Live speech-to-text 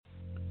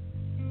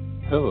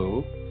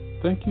Hello,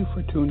 thank you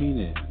for tuning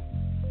in.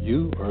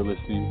 You are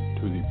listening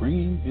to the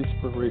Bringing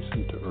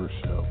Inspiration to Earth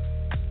show.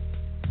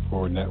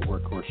 For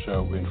network or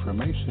show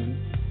information,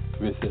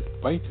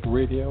 visit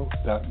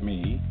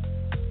biteradio.me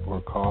or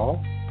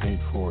call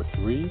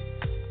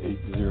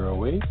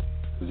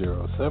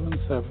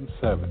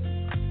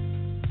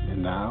 843-808-0777.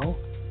 And now,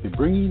 the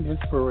Bringing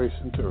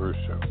Inspiration to Earth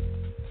show.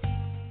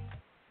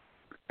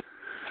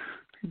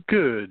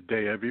 Good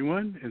day,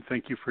 everyone, and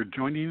thank you for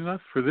joining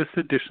us for this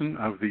edition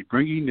of the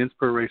Bringing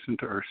Inspiration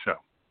to Earth show.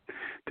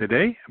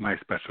 Today, my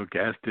special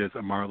guest is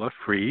Marla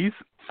Fries,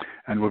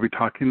 and we'll be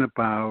talking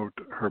about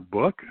her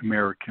book,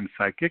 American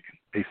Psychic,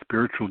 A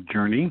Spiritual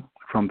Journey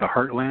from the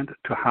Heartland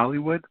to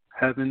Hollywood,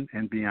 Heaven,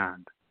 and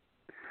Beyond.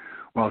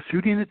 While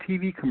shooting a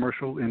TV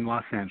commercial in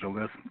Los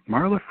Angeles,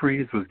 Marla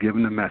Fries was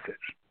given a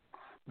message.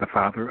 The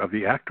father of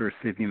the actor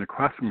sitting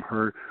across from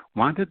her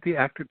wanted the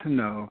actor to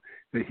know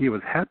that he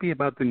was happy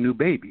about the new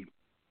baby,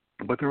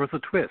 but there was a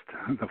twist.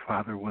 The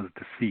father was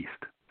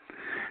deceased.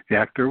 The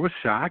actor was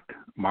shocked.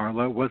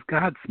 Marla was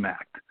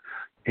godsmacked.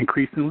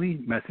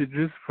 Increasingly,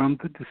 messages from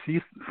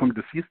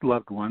deceased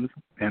loved ones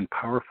and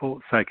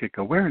powerful psychic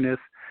awareness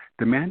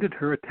demanded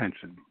her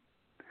attention.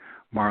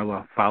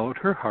 Marla followed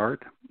her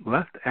heart,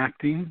 left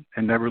acting,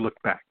 and never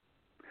looked back.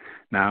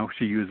 Now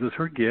she uses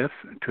her gifts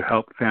to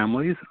help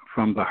families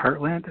from the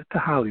Heartland to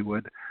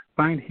Hollywood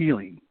find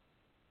healing.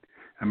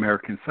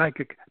 American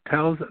Psychic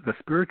tells the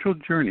spiritual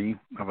journey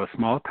of a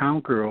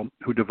small-town girl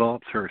who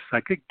develops her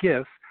psychic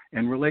gifts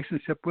and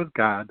relationship with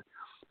God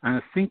on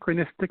a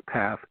synchronistic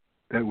path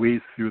that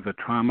weaves through the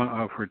trauma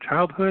of her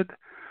childhood,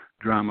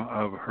 drama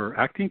of her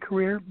acting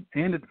career,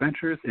 and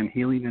adventures in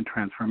healing and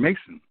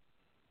transformation.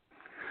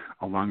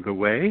 Along the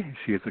way,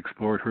 she has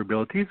explored her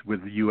abilities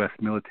with U.S.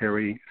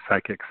 military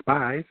psychic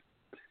spies,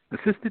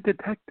 assisted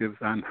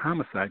detectives on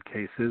homicide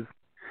cases,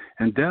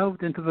 and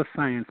delved into the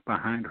science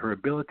behind her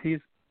abilities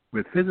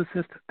with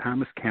physicist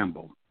Thomas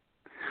Campbell.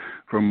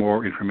 For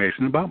more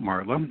information about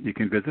Marla, you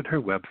can visit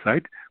her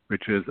website,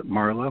 which is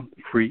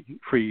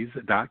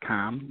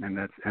marlafrees.com, and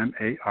that's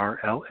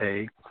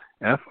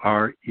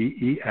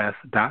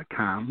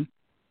MarlaFrees.com.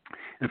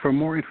 And for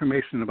more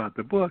information about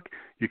the book,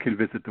 you can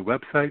visit the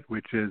website,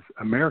 which is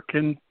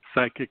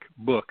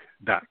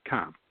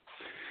AmericanPsychicBook.com.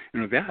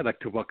 And with that, I'd like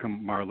to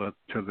welcome Marla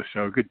to the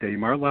show. Good day,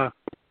 Marla.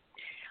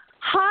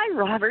 Hi,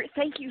 Robert.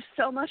 Thank you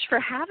so much for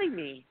having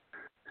me.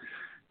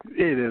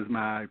 It is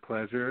my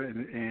pleasure,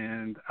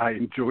 and I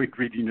enjoyed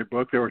reading your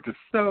book. There were just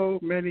so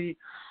many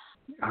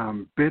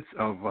bits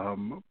of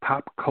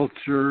pop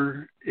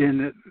culture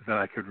in it that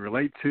I could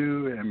relate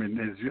to. I mean,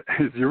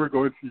 as you were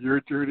going through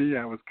your journey,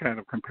 I was kind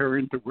of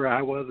comparing to where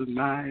I was in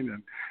mine.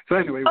 And so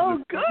anyway, it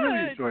was a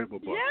really enjoyable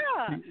book.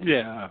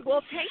 Yeah.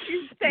 Well, thank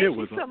you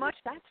so much.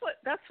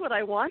 That's what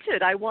I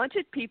wanted. I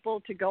wanted people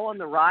to go on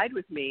the ride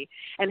with me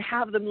and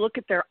have them look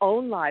at their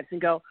own lives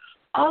and go,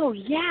 oh,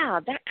 yeah,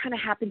 that kind of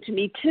happened to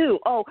me, too.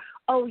 Oh,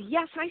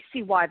 yes, I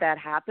see why that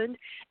happened.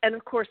 And,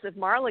 of course, if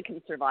Marla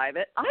can survive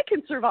it, I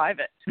can survive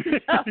it.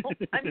 So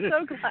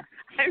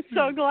I'm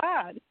so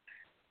glad.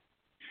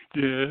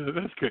 Yeah,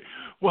 that's great.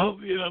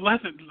 Well, I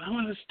want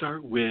to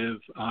start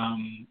with,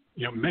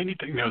 many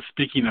things,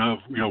 speaking of,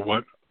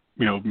 what,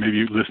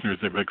 maybe listeners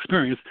have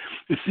experienced,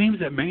 it seems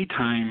that many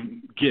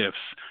time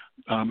gifts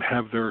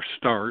have their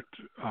start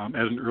at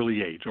an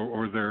early age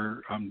or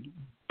they're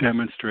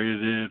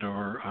demonstrated it,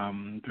 or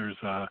there's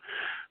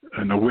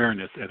an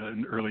awareness at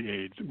an early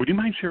age. Would you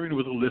mind sharing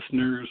with the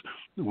listeners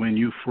when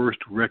you first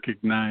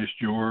recognized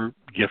your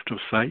gift of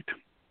sight?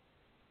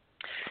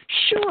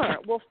 Sure.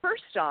 Well,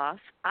 first off,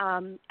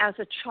 as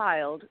a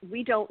child,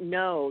 we don't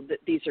know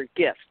that these are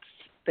gifts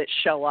that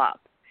show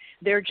up.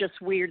 They're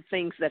just weird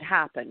things that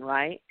happen,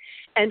 right?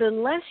 And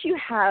unless you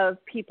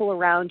have people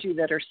around you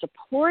that are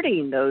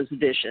supporting those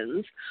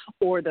visions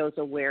or those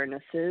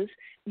awarenesses,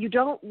 you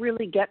don't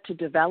really get to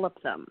develop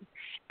them.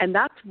 And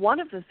that's one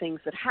of the things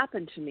that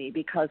happened to me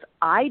because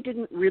I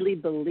didn't really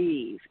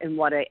believe in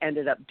what I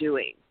ended up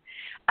doing.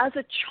 As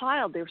a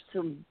child, there were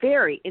some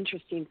very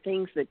interesting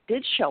things that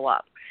did show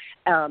up.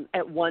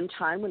 At one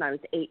time when I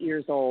was 8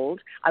 years old,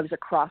 I was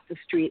across the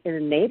street in a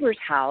neighbor's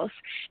house,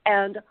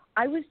 and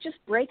I was just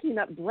breaking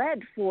up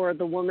bread for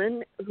the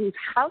woman whose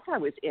house I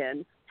was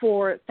in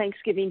for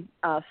Thanksgiving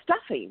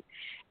stuffing.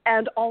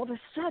 And all of a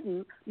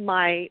sudden,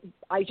 I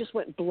just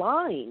went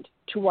blind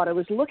to what I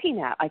was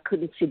looking at. I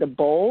couldn't see the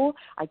bowl.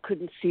 I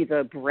couldn't see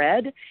the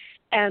bread.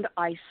 And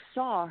I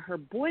saw her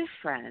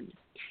boyfriend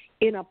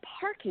in a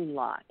parking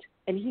lot,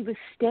 and he was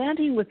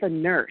standing with a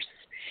nurse.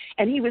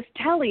 And he was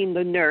telling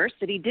the nurse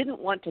that he didn't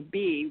want to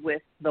be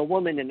with the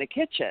woman in the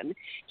kitchen.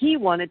 He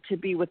wanted to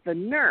be with the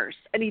nurse,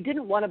 and he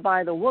didn't want to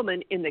buy the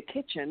woman in the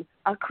kitchen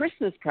a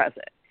Christmas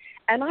present.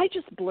 And I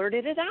just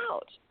blurted it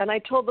out, and I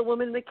told the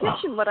woman in the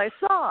kitchen what I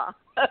saw.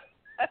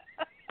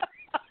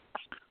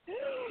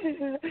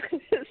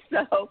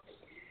 So,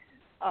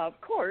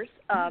 of course,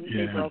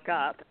 they broke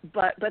up,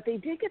 but they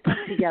did get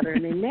back together,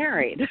 and they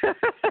married.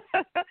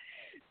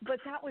 But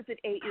that was at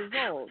 8 years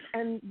old.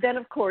 And then,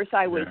 of course,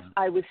 I was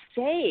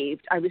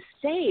saved. I was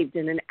saved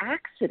in an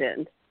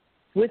accident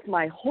with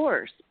my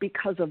horse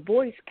because a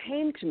voice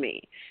came to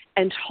me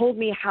and told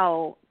me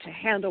how to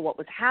handle what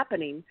was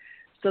happening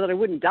so that I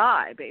wouldn't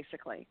die,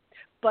 basically.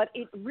 But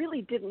it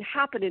really didn't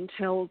happen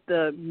until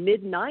the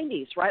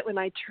mid-'90s, right when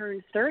I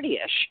turned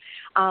 30-ish,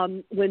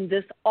 when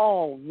this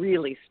all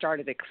really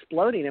started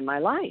exploding in my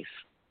life.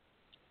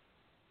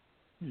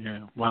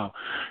 Yeah, wow.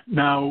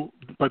 Now,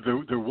 but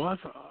there was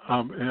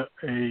an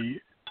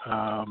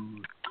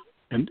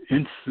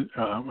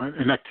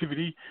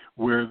activity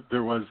where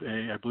there was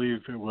I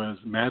believe it was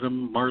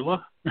Madame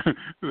Marla,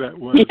 that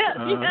was yes.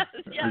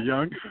 a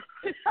young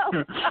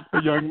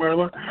a young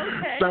Marla.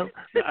 Okay. So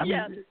I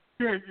mean,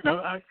 yes.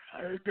 I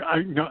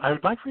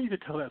would like for you to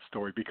tell that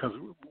story, because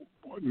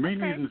main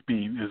Okay. reasons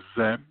being is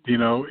that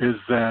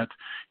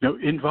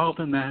involved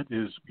in that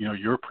is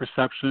your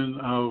perception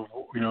of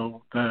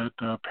that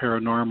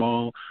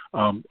paranormal,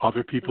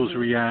 other people's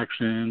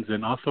reactions,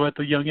 and also at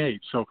the young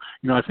age. So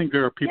I think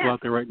there are people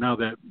out there right now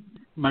that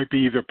might be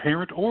either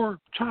parent or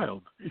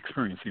child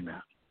experiencing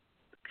that.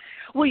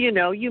 Well,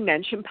 you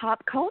mentioned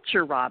pop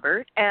culture,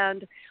 Robert,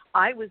 and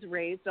I was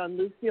raised on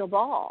Lucille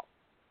Ball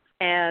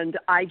and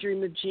I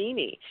Dream of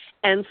Jeannie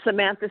and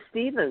Samantha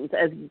Stevens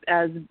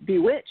as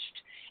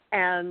Bewitched.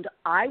 And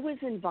I was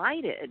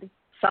invited,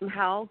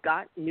 somehow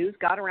news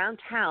got around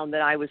town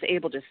that I was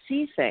able to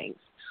see things.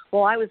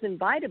 Well, I was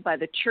invited by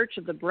the Church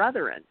of the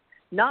Brethren,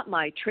 not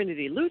my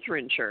Trinity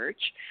Lutheran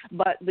Church,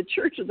 but the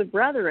Church of the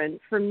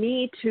Brethren, for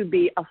me to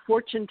be a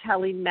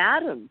fortune-telling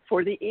madam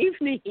for the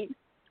evening.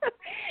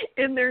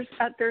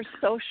 At their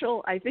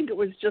social, I think it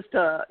was just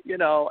a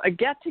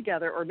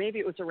get-together, or maybe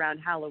it was around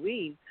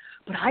Halloween,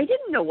 but I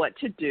didn't know what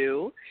to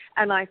do,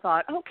 and I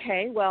thought,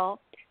 okay,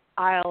 well,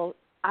 I'll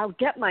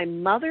get my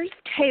mother's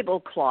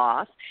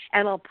tablecloth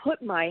and I'll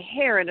put my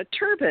hair in a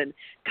turban,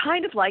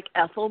 kind of like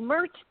Ethel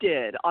Mertz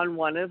did on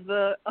one of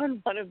the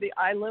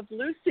I Love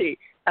Lucy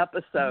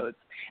episodes.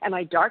 And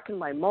I darkened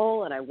my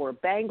mole and I wore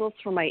bangles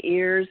for my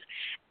ears,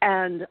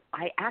 and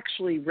I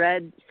actually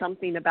read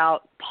something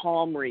about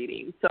palm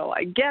reading. So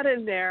I get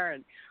in there,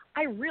 and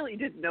I really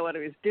didn't know what I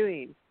was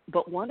doing.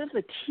 But one of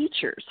the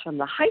teachers from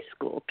the high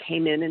school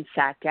came in and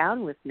sat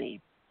down with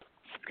me.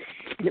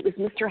 And it was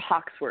Mr.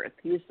 Hawksworth.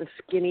 He was the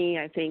skinny,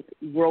 I think,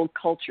 world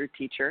culture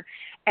teacher.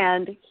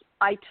 And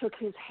I took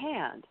his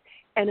hand,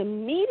 and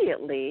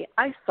immediately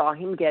I saw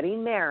him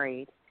getting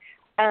married.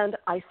 And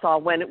I saw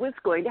when it was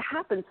going to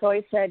happen. So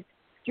I said,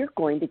 you're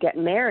going to get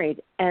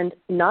married, and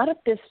not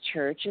at this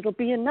church. It'll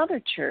be another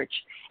church,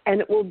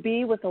 and it will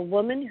be with a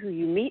woman who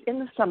you meet in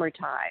the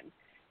summertime.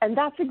 And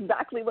that's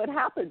exactly what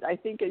happened, I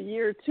think, a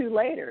year or two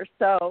later.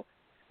 So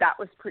that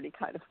was pretty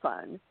kind of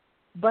fun.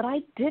 But I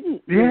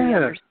didn't really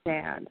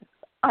understand.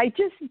 I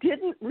just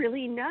didn't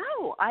really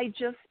know. I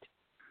just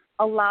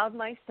allowed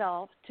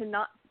myself to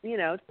not,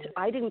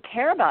 I didn't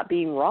care about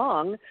being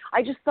wrong.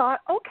 I just thought,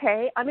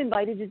 okay, I'm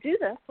invited to do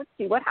this. Let's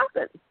see what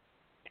happens.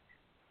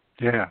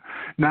 Yeah.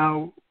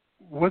 Now,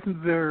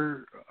 wasn't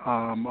there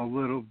a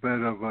little bit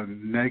of a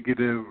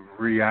negative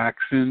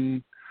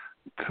reaction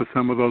to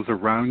some of those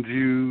around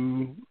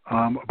you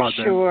about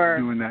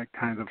doing that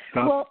kind of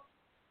stuff?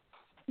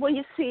 Well,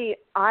 you see,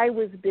 I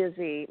was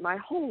busy. My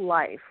whole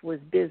life was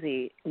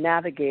busy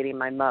navigating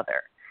my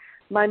mother.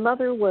 My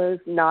mother was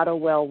not a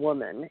well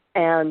woman,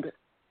 and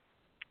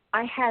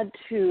I had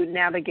to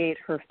navigate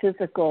her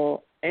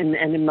physical and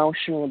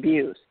emotional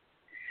abuse.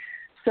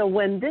 So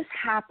when this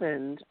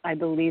happened, I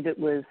believe it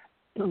was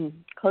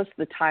close to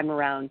the time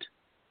around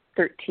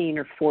 13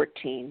 or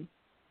 14,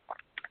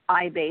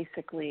 I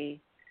basically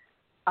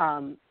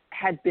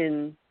had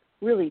been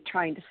really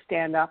trying to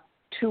stand up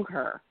to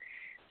her.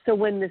 So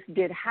when this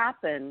did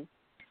happen,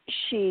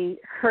 she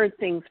heard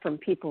things from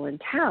people in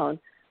town,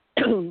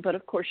 but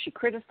of course she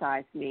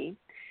criticized me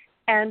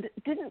and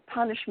didn't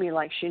punish me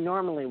like she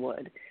normally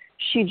would.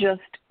 She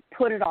just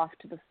put it off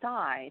to the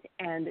side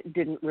and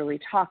didn't really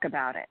talk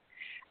about it.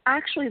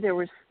 Actually, there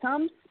were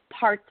some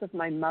parts of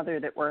my mother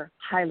that were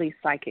highly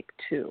psychic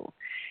too.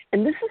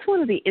 And this is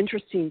one of the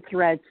interesting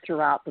threads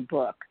throughout the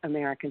book,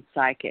 American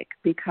Psychic,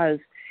 because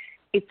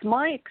it's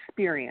my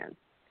experience,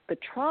 the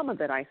trauma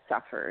that I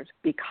suffered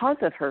because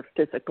of her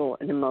physical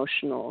and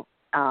emotional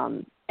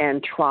and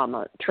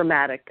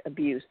traumatic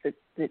abuse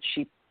that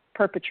she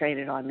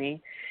perpetrated on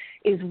me,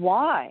 is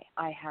why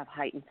I have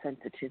heightened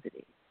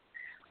sensitivity.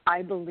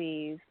 I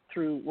believe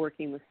through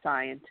working with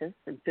scientists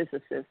and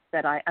physicists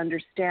that I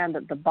understand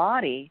that the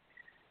body,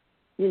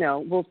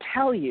 will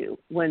tell you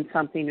when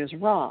something is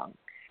wrong.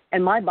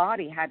 And my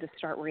body had to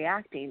start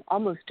reacting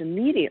almost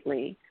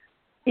immediately,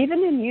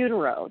 even in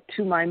utero,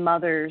 to my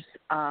mother's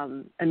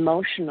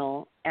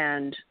emotional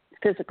and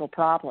physical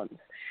problems.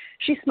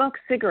 She smoked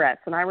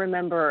cigarettes, and I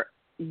remember,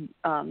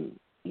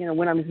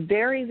 when I was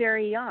very,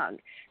 very young,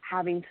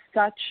 having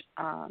such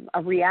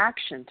a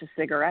reaction to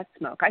cigarette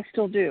smoke. I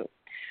still do.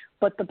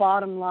 But the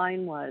bottom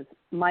line was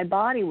my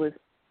body was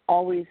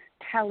always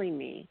telling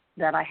me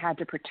that I had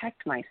to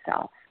protect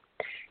myself.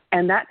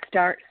 And that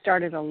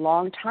started a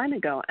long time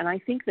ago. And I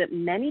think that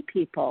many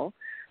people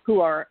who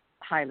are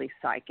highly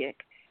psychic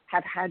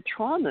have had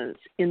traumas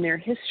in their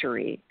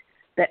history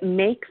that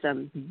make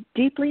them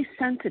deeply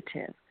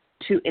sensitive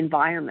to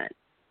environment,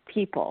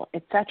 people,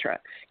 etc.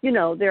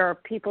 There are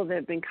people that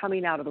have been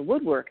coming out of the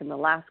woodwork in the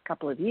last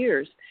couple of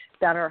years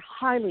that are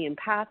highly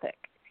empathic.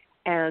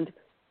 And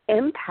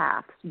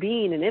empaths,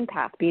 being an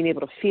empath, being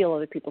able to feel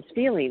other people's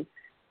feelings,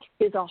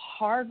 is a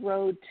hard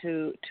road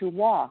to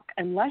walk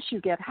unless you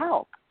get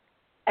help.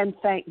 And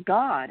thank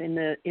God, in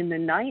the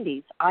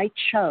 90s, I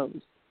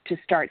chose to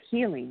start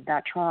healing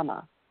that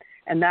trauma.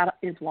 And that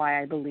is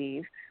why I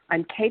believe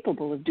I'm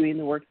capable of doing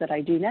the work that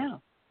I do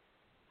now.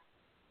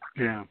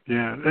 Yeah.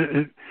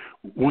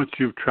 Once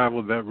you've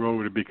traveled that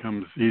road, it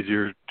becomes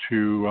easier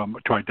to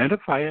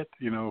identify it.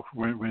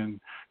 When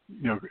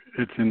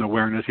it's in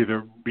awareness,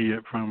 either be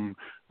it from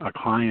a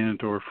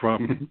client or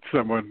from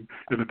someone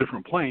in a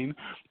different plane.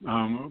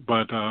 In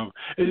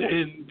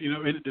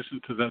addition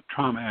to that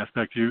trauma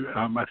aspect,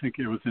 I think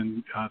it was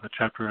in the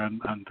chapter on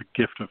the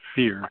gift of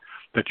fear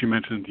that you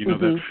mentioned.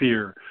 That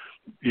fear,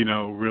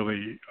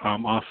 really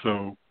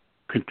also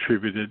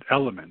contributed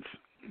elements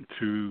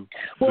to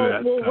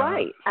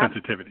that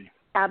sensitivity.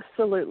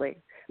 Absolutely.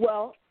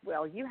 Well,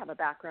 you have a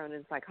background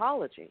in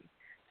psychology,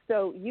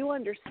 so you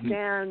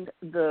understand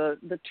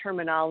the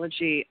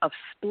terminology of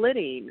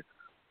splitting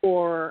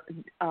or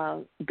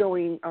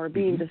having a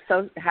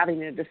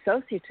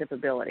dissociative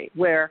ability,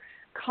 where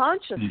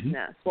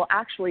consciousness will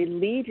actually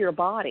leave your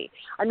body.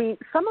 I mean,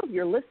 some of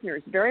your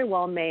listeners very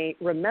well may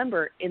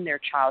remember in their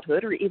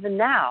childhood or even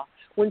now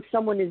when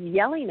someone is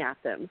yelling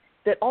at them,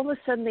 that all of a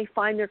sudden they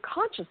find their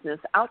consciousness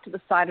out to the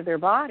side of their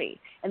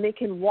body, and they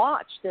can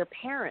watch their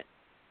parent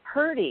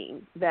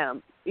hurting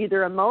them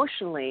either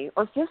emotionally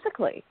or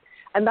physically.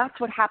 And that's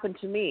what happened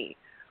to me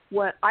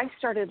when I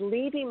started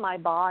leaving my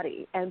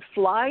body and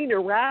flying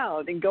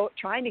around and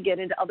trying to get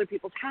into other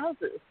people's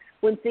houses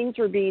when things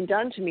were being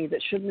done to me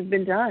that shouldn't have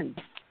been done.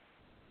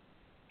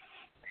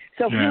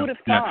 So who would have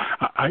thought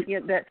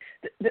that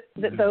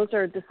those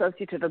are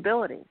dissociative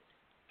abilities?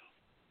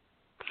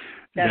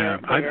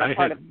 I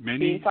had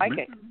many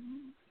psychic.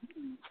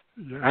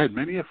 I had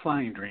many a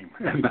flying dream,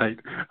 and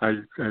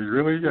I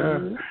really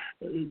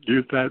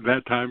used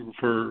that time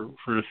for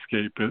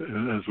escape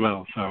as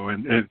well. So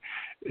I'm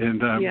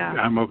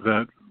of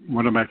that.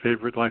 One of my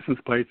favorite license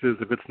plates is,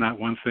 if it's not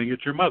one thing,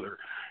 it's your mother.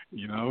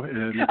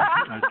 And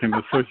I can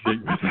associate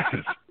with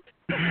that.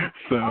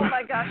 So, oh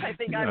my gosh, I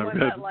think I want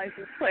that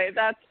license plate.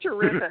 That's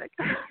terrific.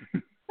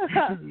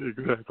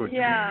 Exactly.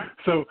 Yeah.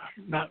 So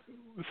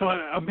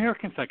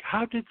American Psych,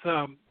 how did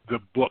the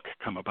book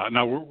come about?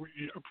 Now,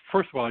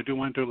 first of all, I do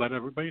want to let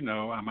everybody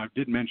know, I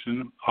did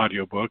mention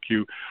audiobook.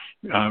 You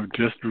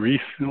just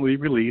recently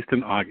released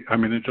in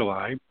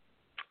July,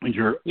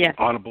 your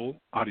Audible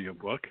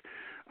audiobook.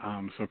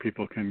 So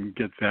people can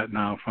get that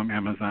now from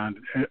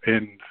Amazon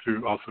and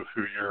through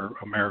your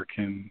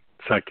American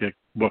Psychic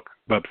Book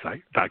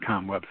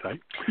website.com website.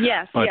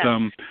 Yes, but,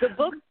 the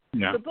book.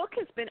 Yeah. The book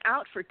has been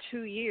out for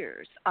 2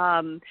 years.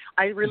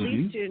 I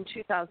released it in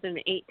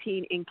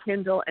 2018 in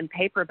Kindle and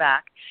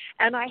paperback,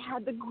 and I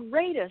had the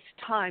greatest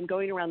time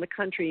going around the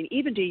country and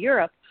even to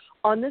Europe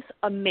on this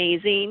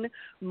amazing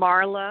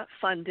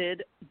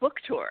Marla-funded book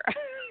tour.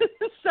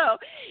 So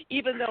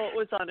even though it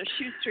was on a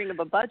shoestring of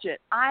a budget,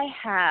 I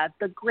had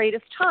the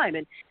greatest time.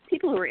 And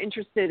people who are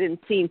interested in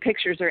seeing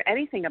pictures or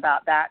anything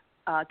about that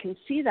can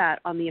see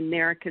that on the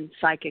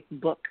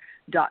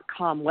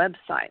AmericanPsychicBook.com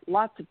website.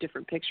 Lots of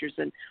different pictures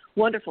and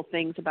wonderful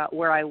things about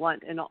where I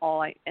went and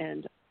all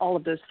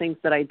of those things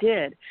that I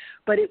did.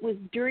 But it was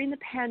during the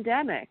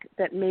pandemic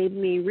that made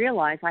me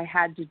realize I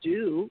had to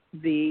do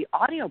the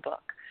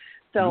audiobook.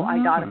 So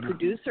I got a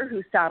producer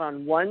who sat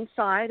on one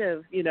side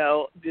of,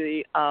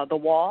 the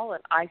wall,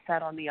 and I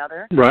sat on the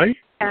other. Right.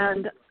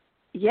 And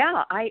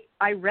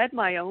I read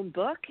my own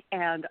book,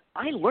 and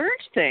I learned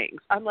things.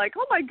 I'm like,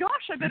 oh my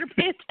gosh, I better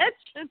pay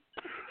attention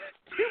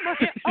to my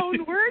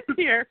own words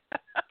here.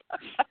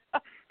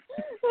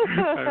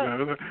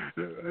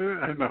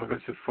 I know.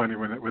 That's just funny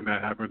when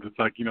that happens. It's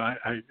like,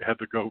 I had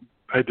to go.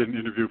 I did an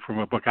interview from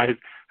a book.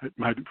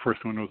 My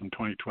first one was in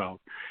 2012,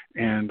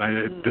 and I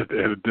had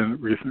done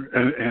recently,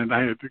 and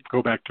I had to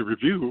go back to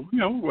review,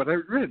 what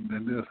I'd written,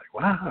 and it was like,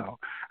 wow,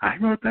 I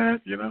wrote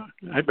that.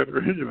 I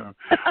better,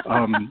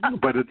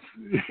 but it's,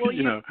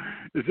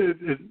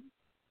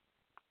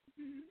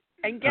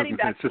 and getting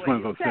back to what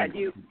you said,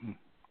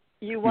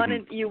 you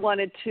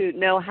wanted to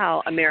know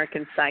how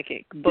American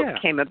Psychic Book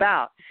came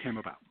about.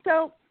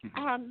 So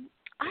I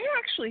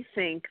actually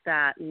think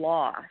that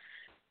loss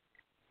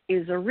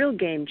is a real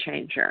game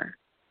changer.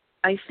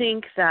 I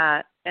think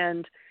that,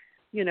 and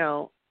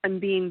I'm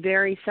being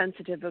very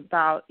sensitive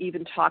about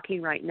even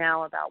talking right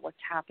now about what's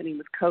happening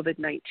with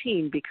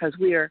COVID-19, because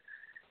we are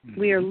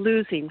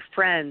losing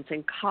friends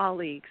and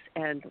colleagues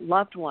and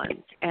loved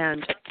ones,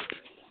 and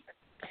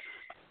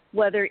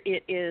whether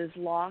it is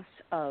loss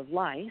of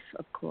life,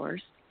 of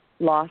course,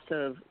 loss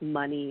of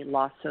money,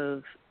 loss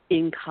of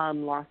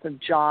income, loss of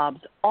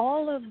jobs,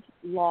 all of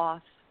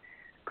loss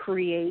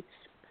creates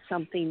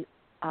something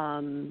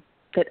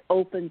that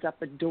opens up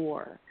a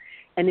door.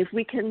 And if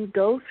we can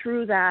go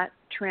through that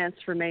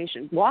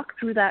transformation. Walk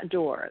through that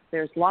door.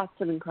 There's lots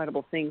of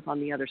incredible things on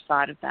the other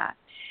side of that.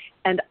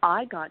 And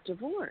I got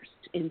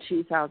divorced in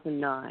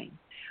 2009.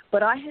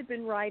 But I had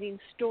been writing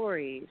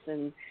stories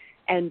and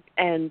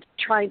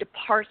trying to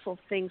parcel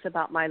things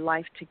about my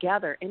life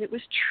together. And it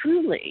was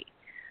truly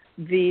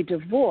the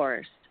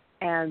divorce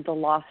and the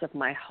loss of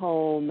my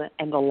home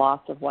and the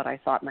loss of what I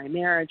thought my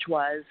marriage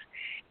was,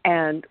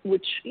 and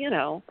which,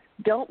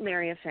 don't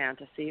marry a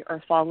fantasy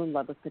or fall in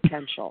love with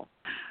potential.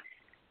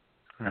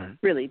 Right.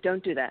 Really,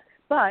 don't do that.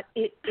 But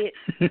it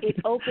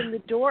opened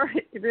the door.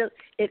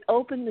 It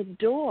opened the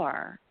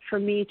door for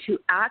me to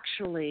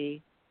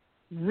actually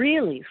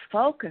really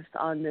focus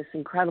on this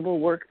incredible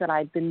work that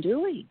I'd been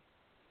doing,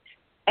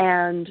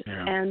 and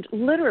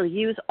literally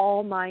use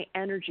all my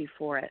energy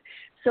for it.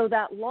 So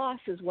that loss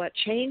is what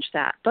changed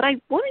that. But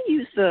I want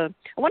to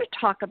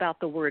talk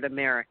about the word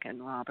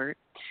American, Robert.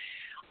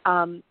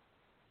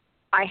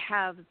 I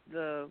have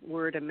the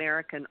word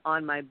American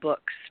on my book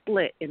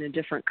split in a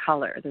different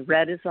color. The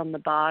red is on the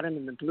bottom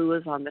and the blue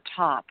is on the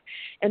top.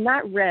 And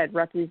that red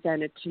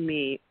represented to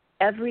me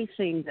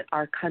everything that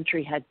our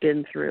country had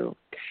been through.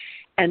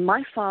 And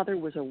my father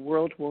was a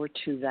World War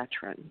II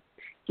veteran.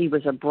 He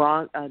was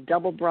a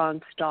double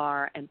Bronze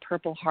Star and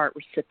Purple Heart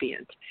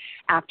recipient.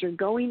 After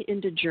going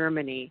into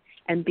Germany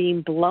and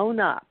being blown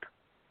up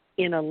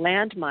in a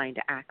landmine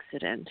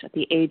accident at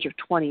the age of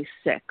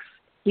 26,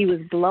 he was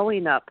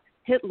blowing up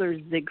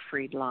Hitler's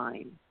Siegfried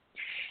Line.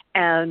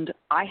 And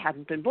I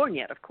hadn't been born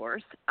yet, of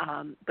course,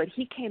 but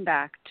he came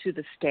back to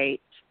the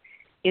States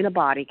in a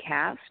body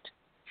cast.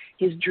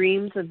 His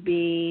dreams of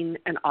being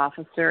an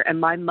officer and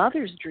my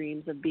mother's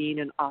dreams of being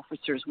an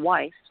officer's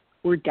wife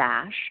were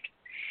dashed.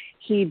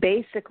 He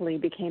basically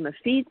became a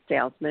feed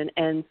salesman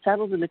and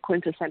settled in the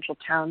quintessential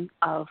town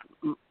of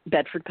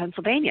Bedford,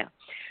 Pennsylvania,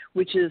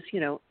 which is,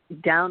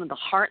 down in the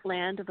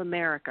heartland of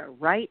America,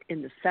 right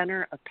in the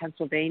center of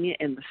Pennsylvania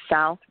in the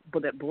south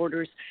that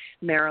borders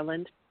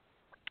Maryland.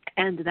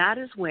 And that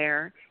is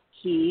where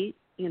he,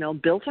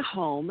 built a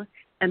home,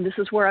 and this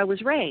is where I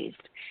was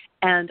raised.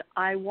 And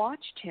I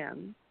watched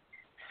him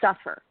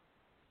suffer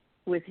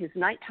with his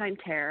nighttime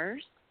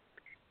terrors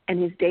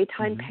and his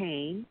daytime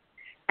pain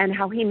and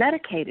how he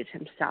medicated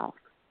himself.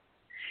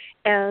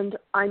 And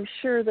I'm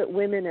sure that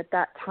women at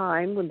that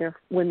time,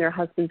 when their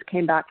husbands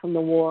came back from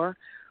the war,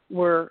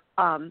 were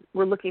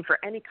looking for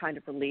any kind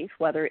of relief,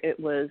 whether it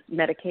was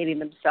medicating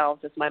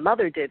themselves, as my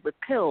mother did, with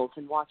pills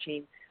and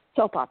watching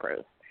soap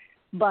operas.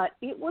 But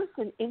it was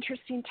an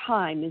interesting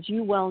time, as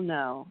you well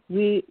know.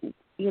 This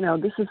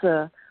is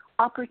a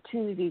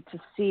opportunity to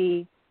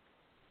see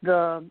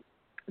the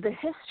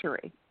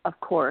history, of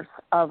course,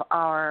 of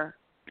our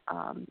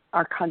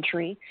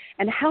country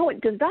and how it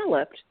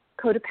developed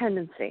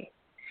codependency,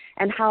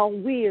 and how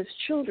we as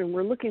children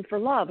were looking for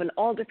love in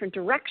all different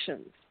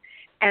directions.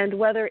 And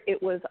whether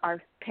it was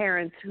our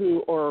parents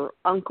or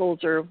uncles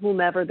or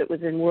whomever that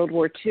was in World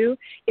War II,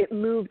 it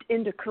moved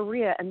into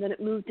Korea, and then it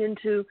moved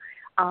into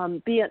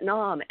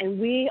Vietnam. And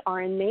we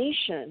are a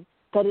nation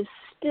that is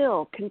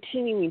still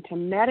continuing to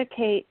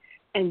medicate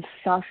and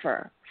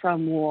suffer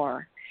from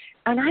war.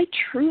 And I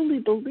truly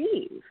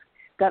believe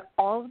that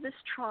all of this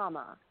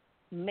trauma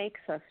makes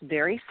us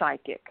very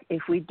psychic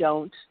if we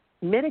don't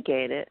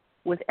mitigate it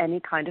with any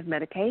kind of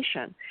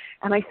medication.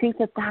 And I think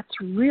that that's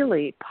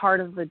really part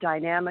of the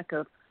dynamic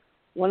of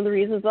one of the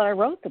reasons that I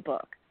wrote the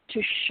book,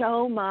 to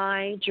show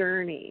my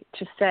journey,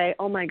 to say,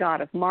 oh my God,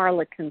 if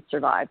Marla can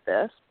survive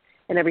this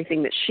and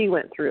everything that she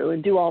went through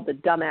and do all the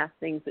dumbass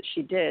things that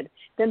she did,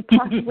 then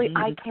possibly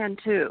I can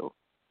too.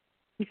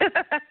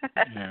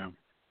 Yeah.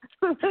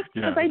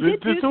 Because I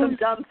did do some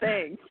dumb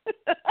things.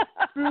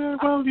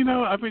 Well,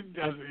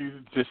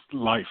 just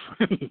life,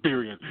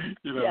 period.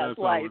 Yes, that's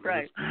life,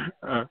 right.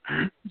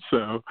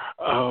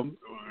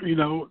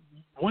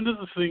 One of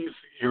the things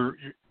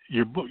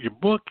your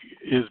book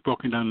is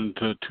broken down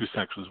into two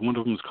sections. One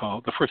of them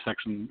the first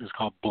section is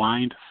called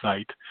Blind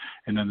Sight,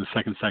 and then the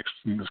second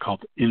section is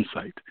called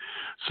Insight.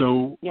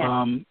 So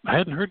I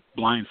hadn't heard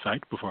Blind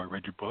Sight before I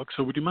read your book.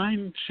 So would you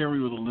mind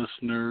sharing with the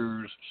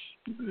listeners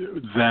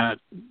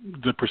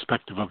the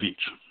perspective of each?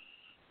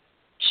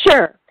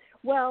 Sure.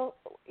 Well,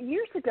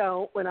 years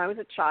ago when I was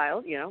a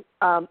child,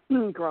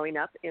 growing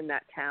up in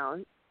that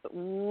town,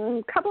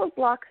 a couple of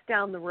blocks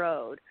down the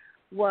road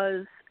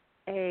was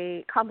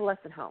a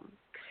convalescent home.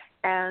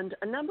 And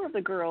a number of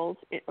the girls,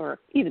 or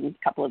even a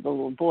couple of the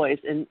little boys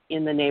in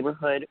the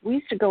neighborhood, we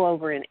used to go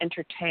over and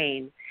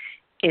entertain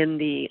at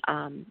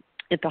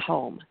the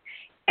home.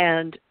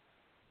 And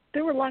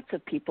there were lots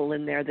of people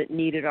in there that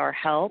needed our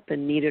help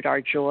and needed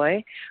our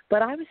joy,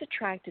 but I was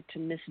attracted to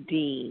Miss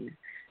Dean.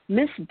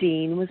 Miss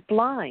Dean was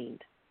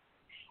blind,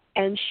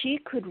 and she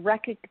could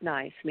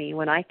recognize me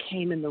when I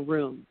came in the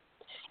room.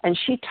 And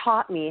she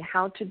taught me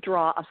how to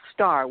draw a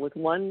star with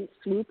one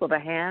swoop of a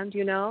hand,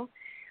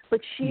 but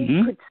she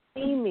could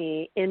see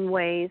me in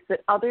ways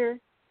that other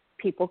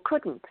people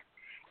couldn't.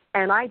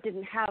 And I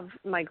didn't have,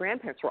 my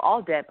grandparents were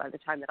all dead by the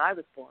time that I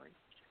was born.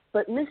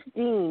 But Miss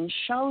Dean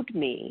showed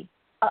me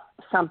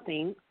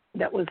something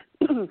that was,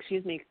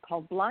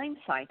 called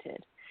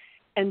blindsighted.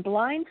 And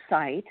blind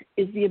sight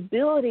is the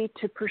ability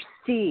to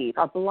perceive,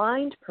 a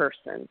blind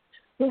person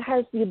who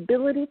has the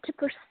ability to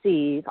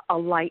perceive a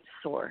light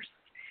source.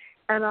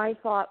 And I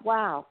thought,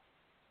 wow,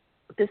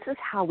 this is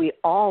how we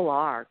all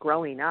are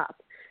growing up,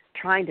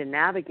 trying to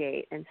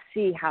navigate and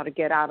see how to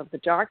get out of the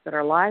dark that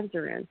our lives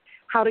are in,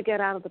 how to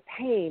get out of the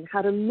pain,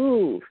 how to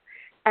move.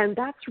 And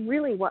that's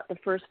really what the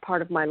first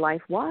part of my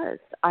life was.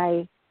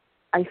 I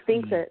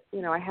think that,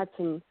 you know,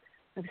 I'm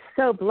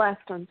so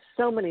blessed on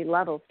so many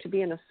levels to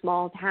be in a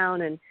small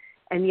town,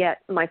 and yet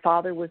my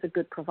father was a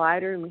good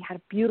provider and we had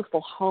a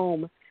beautiful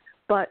home.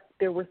 But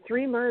there were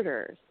 3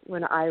 murders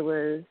when I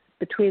was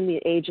between the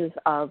ages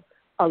of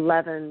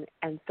 11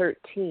 and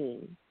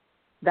 13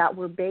 that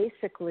were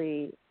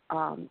basically,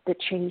 that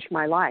changed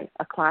my life.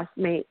 A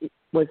classmate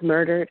was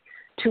murdered,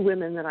 2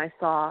 women that I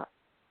saw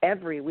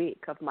every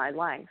week of my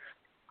life.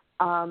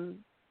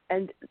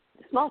 And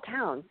small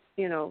towns,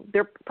 you know,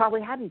 there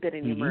probably hadn't been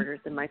any murders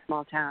in my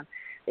small town.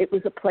 It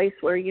was a place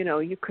where, you know,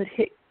 you could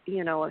hit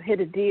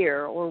a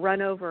deer or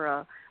run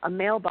over a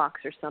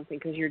mailbox or something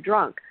because you're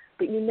drunk,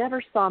 but you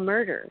never saw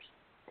murders.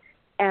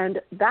 And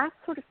that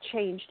sort of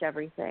changed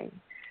everything.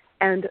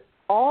 And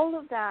all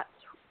of that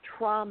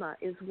trauma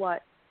is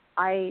what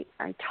I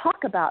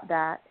talk about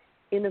that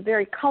in a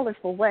very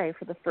colorful way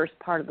for the first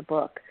part of the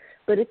book.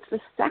 But it's the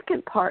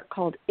second part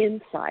called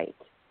Insight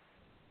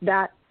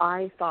that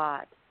I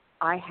thought,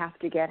 I have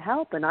to get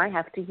help and I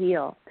have to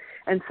heal.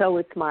 And so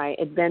it's my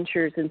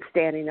adventures in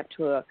standing up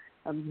to a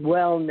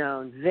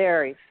well-known,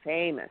 very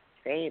famous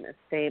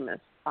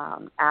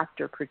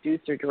actor,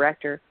 producer,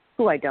 director,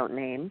 who I don't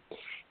name,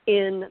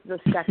 in the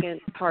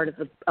second part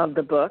of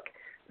the book,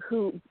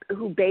 who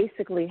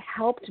basically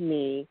helped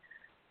me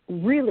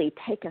really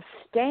take a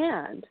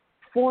stand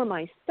for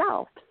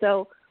myself.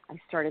 So I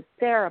started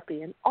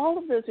therapy and all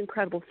of those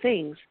incredible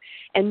things.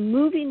 And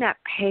moving that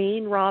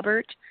pain,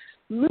 Robert,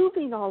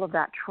 moving all of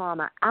that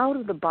trauma out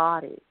of the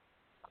body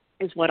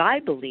is what I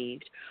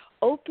believed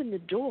opened the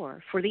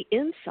door for the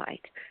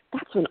insight.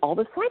 That's when all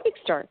the psychic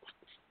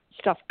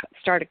stuff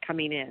started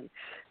coming in.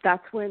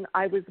 That's when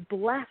I was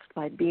blessed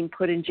by being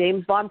put in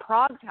James von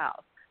Prague's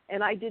house,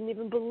 and I didn't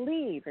even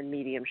believe in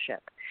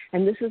mediumship.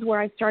 And this is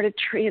where I started,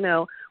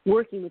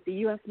 working with the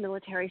U.S.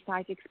 military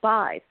psychic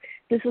spies.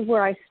 This is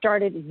where I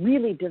started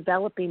really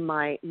developing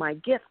my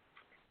gifts.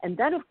 And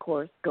then, of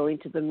course, going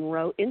to the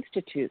Monroe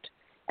Institute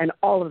and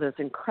all of those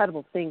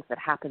incredible things that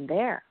happened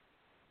there.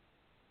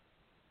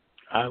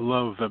 I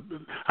love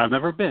I've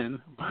never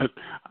been, but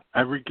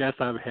every guest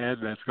I've had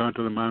that's gone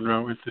to the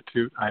Monroe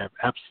Institute, I have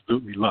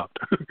absolutely loved.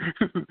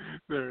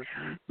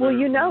 Well,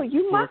 you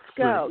must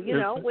go.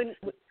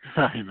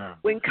 I know.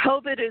 When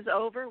COVID is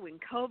over, when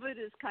COVID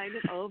is kind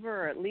of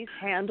over or at least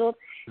handled,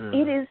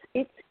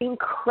 it's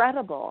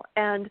incredible.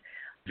 And,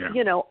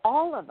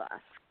 all of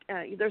us,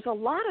 there's a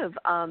lot of,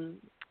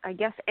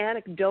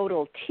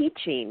 anecdotal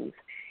teachings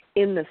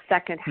in the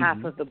second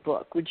half of the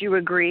book. Would you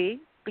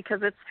agree?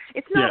 Because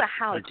it's not a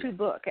how-to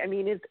book. I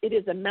mean, it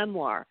is a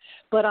memoir.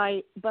 But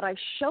I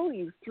show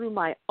you through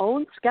my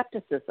own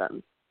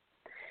skepticism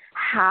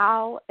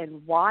how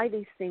and why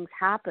these things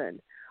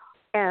happen,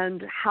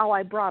 and how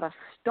I brought a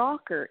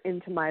stalker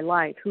into my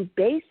life who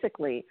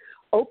basically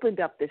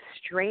opened up this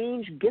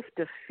strange gift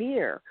of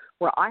fear,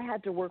 where I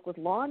had to work with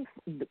law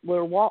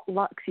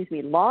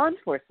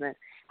enforcement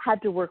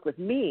had to work with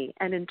me,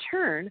 and in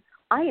turn,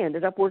 I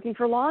ended up working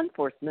for law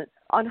enforcement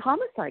on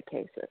homicide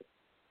cases.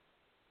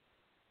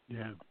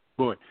 Yeah,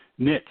 boy,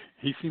 Nick,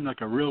 he seemed like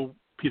a real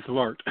piece of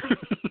art.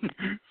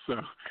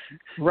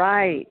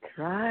 Right.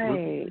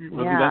 Wasn't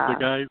that the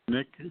guy,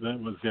 Nick? That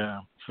was,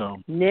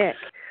 so. Nick.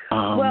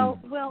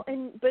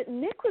 But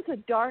Nick was a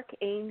dark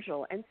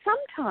angel, and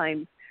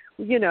sometimes,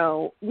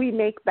 we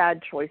make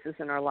bad choices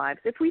in our lives.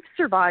 If we've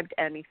survived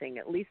anything,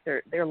 at least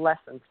there are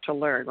lessons to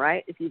learn,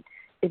 right? If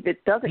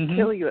it doesn't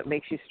kill you, it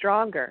makes you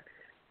stronger.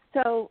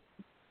 So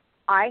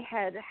I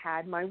had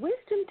my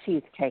wisdom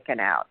teeth taken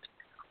out.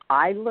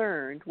 I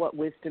learned what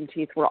wisdom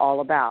teeth were all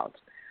about.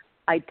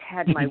 I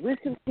had my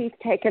wisdom teeth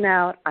taken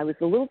out. I was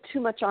a little too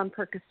much on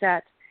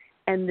Percocet,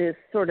 and this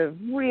sort of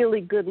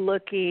really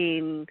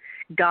good-looking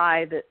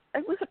guy that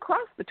it was a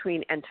cross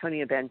between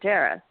Antonio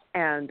Banderas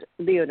and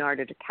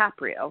Leonardo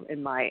DiCaprio,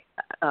 in my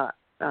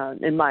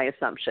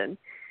assumption,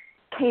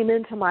 came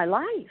into my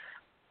life.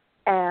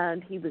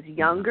 And he was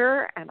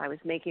younger, and I was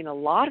making a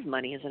lot of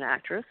money as an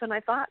actress, and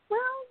I thought, well,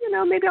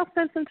 maybe I'll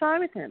spend some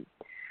time with him.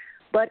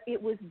 But it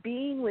was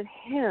being with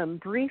him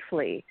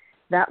briefly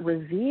that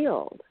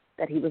revealed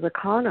that he was a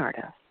con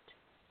artist.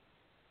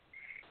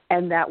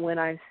 And that when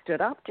I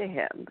stood up to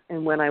him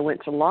and when I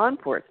went to law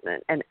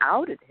enforcement and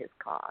outed his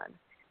con,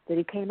 that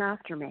he came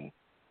after me.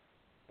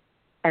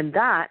 And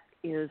that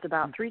is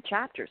about 3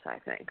 chapters, I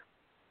think.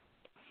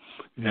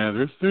 Yeah,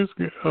 there's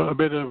a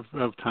bit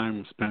of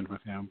time spent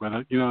with him. But,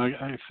 I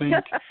think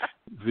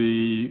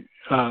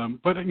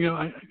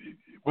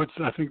what's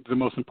I think the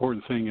most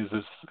important thing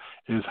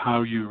is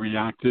how you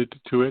reacted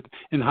to it,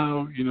 and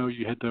how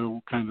you had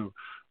to kind of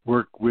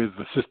work with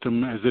the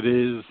system as it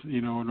is,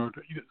 in order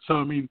to, so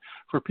I mean,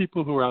 for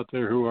people who are out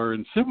there who are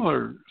in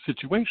similar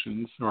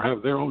situations or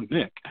have their own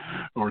Nick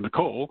or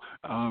Nicole,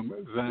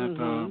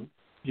 that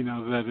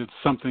that it's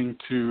something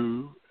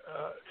to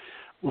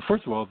well,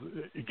 first of all,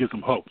 it gives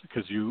them hope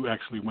because you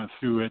actually went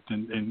through it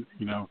and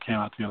came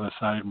out the other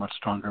side much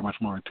stronger, much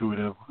more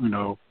intuitive,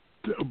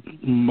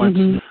 much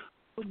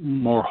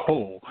more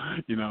whole,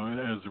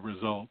 as a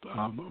result.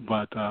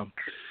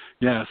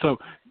 So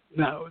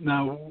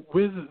now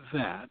with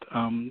that,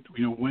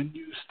 when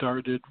you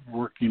started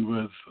working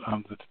with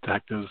the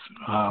detectives,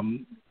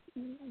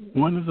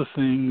 one of the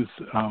things,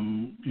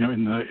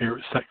 in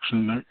the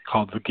section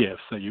called the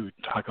gifts that you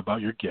talk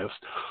about your gifts,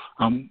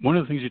 one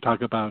of the things you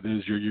talk about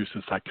is your use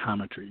of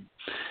psychometry.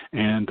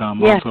 And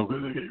also,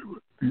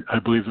 I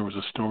believe there was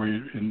a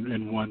story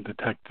in one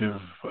detective,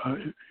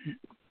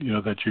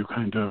 that you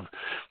kind of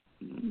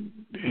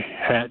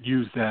had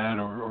used that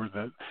or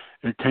that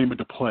it came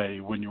into play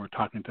when you were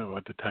talking to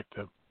a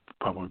detective.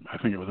 Probably, I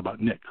think it was about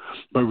Nick.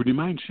 But would you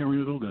mind sharing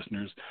with the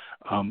listeners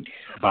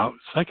about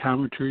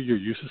psychometry, your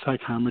use of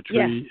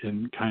psychometry,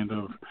 and kind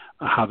of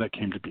how that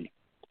came to be?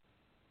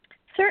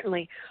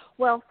 Certainly.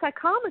 Well,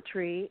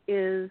 psychometry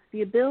is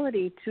the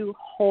ability to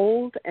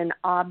hold an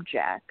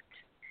object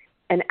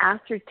and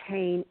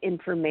ascertain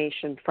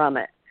information from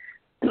it.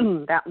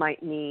 That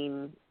might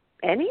mean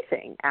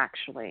anything,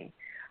 actually.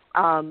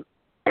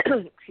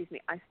 Excuse me.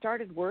 I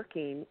started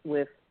working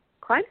with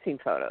crime scene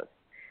photos.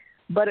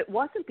 But it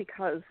wasn't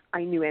because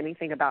I knew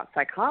anything about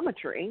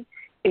psychometry.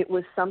 It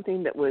was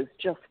something that was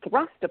just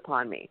thrust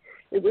upon me.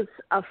 It was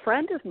a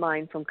friend of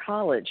mine from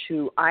college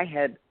who I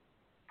had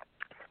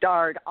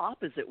starred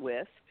opposite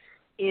with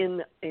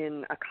in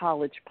a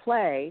college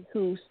play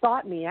who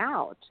sought me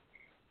out.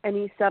 And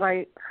he said,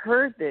 I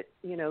heard that,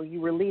 you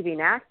were leaving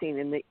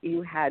acting and that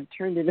you had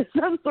turned into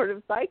some sort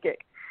of psychic.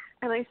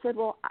 And I said,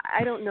 well,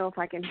 I don't know if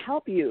I can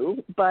help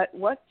you, but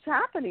what's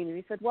happening? And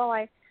he said, well,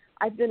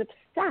 I've been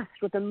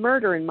obsessed with a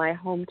murder in my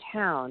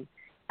hometown,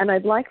 and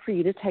I'd like for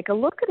you to take a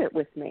look at it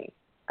with me.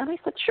 And I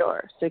said,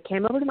 sure. So he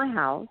came over to my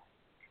house,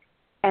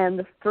 and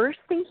the first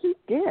thing he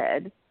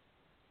did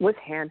was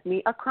hand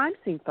me a crime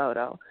scene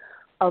photo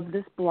of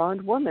this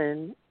blonde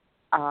woman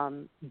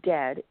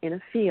dead in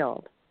a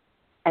field.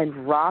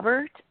 And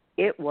Robert,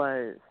 it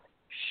was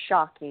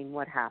shocking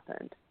what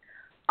happened.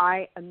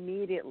 I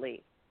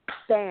immediately,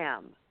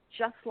 bam,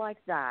 just like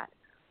that,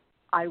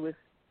 I was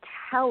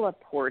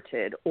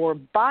teleported or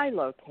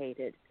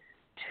bilocated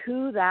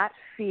to that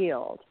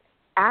field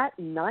at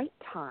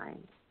nighttime.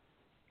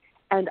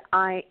 And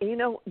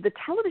the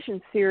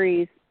television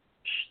series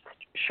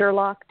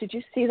Sherlock, did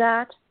you see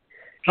that?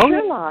 Oh,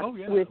 Sherlock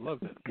yeah. with I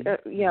loved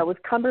it. With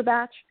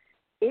Cumberbatch.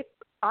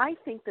 I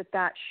think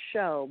that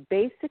show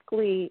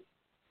basically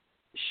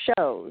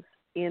shows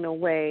in a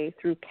way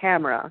through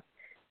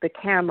the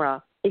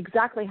camera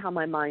exactly how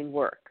my mind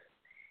works.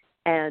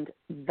 And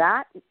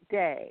that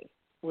day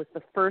was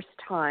the first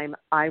time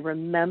I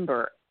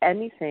remember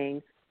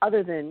anything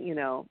other than,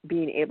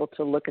 being able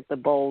to look at the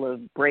bowl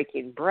of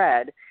breaking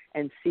bread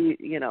and see,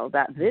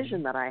 that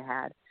vision that I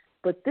had.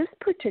 But this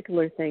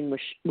particular thing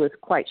was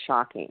quite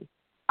shocking.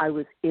 I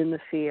was in the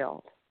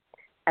field,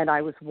 and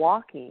I was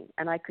walking,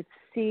 and I could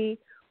see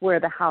where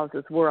the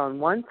houses were on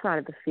one side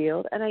of the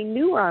field, and I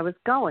knew where I was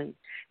going.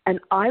 And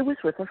I was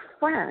with a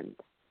friend.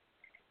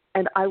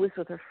 And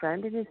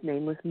his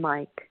name was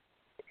Mike.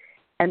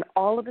 And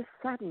all of a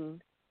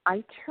sudden,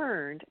 I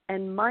turned,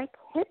 and Mike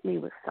hit me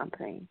with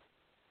something.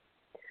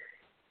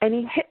 And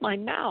he hit my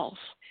mouth.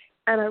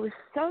 And I was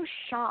so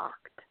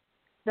shocked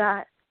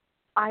that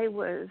I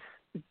was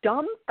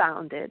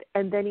dumbfounded,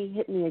 and then he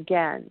hit me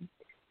again.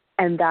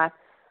 And that's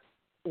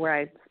where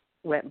I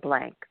went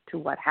blank to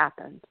what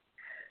happened.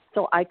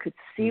 So I could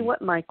see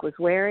what Mike was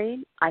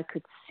wearing. I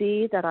could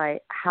see what I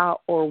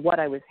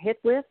was hit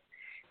with.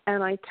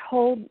 And I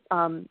told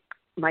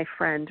my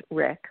friend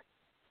Rick,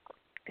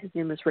 his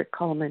name is Rick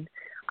Coleman,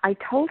 I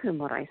told him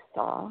what I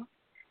saw,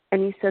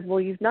 and he said,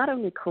 well, you've not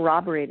only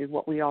corroborated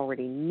what we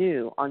already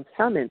knew on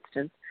some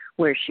instance,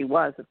 where she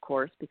was, of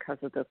course, because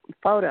of the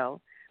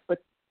photo, but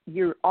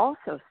you're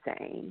also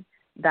saying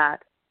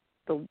that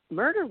the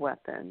murder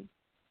weapon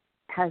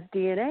has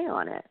DNA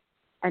on it.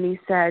 And he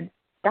said,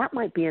 that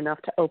might be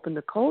enough to open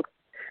the cold,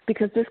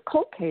 because this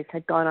cold case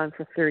had gone on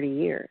for 30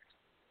 years.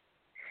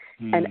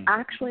 And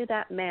actually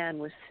that man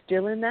was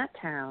still in that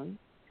town,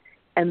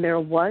 and there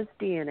was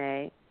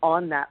DNA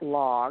on that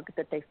log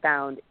that they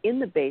found in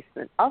the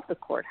basement of the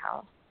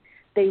courthouse.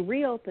 They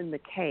reopened the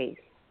case,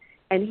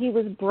 and he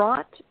was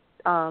brought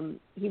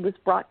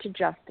to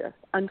justice.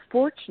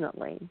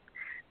 Unfortunately,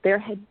 there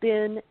had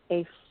been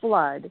a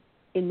flood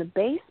in the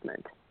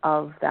basement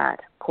of that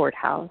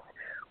courthouse,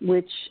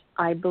 which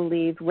I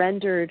believe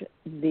rendered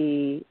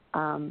the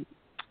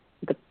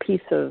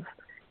piece of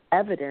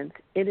evidence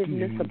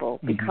inadmissible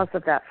because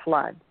of that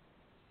flood.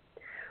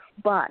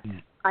 But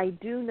I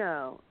do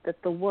know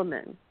that the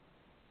woman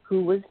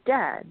who was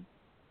dead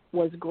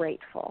was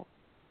grateful,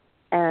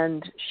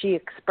 and she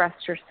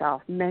expressed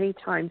herself many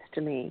times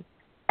to me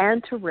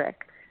and to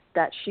Rick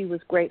that she was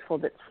grateful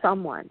that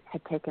someone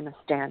had taken a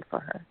stand for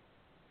her.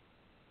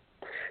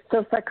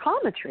 So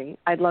psychometry,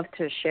 I'd love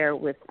to share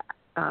with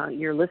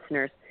your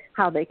listeners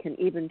how they can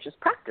even just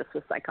practice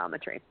with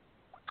psychometry.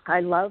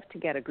 I love to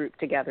get a group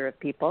together of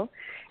people,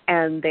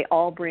 and they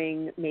all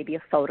bring maybe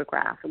a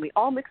photograph, and we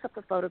all mix up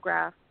the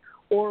photograph,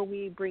 or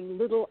we bring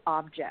little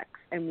objects,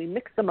 and we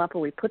mix them up, or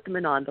we put them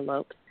in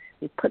envelopes.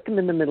 We put them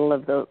in the middle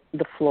of the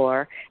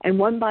floor, and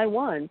one by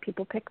one,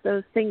 people pick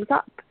those things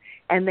up,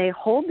 and they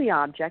hold the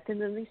object, and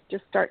then they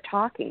just start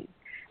talking.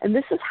 And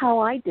this is how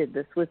I did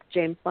this with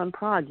James von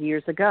Prague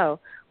years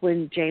ago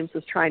when James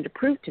was trying to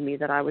prove to me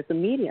that I was a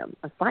medium,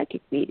 a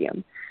psychic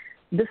medium.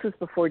 This was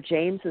before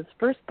James's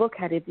first book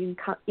had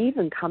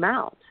even come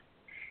out.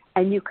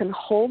 And you can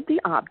hold the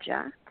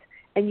object,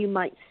 and you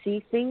might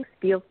see things,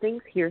 feel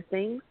things, hear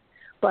things.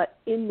 But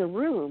in the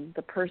room,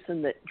 the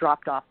person that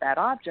dropped off that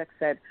object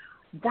said,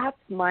 "That's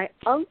my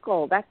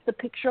uncle. That's the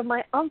picture of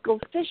my uncle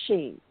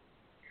fishing."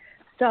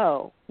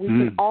 So we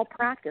can all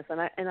practice.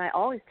 And I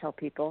always tell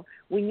people,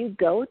 when you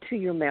go to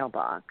your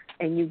mailbox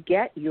and you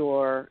get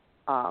your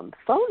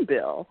phone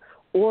bill,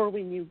 or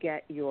when you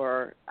get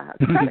your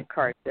credit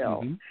card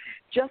bill,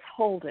 just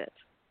hold it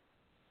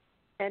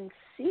and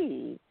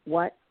see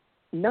what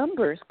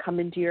numbers come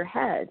into your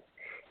head.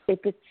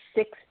 If it's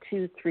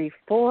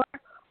 6234,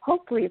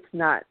 hopefully it's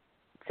not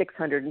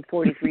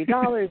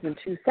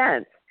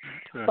 $643.02.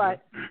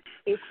 But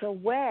it's a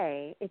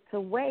way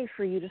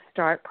for you to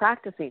start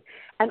practicing.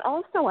 And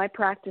also, I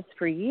practiced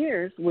for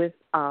years with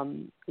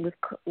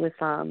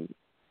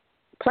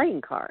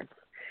playing cards,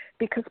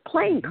 because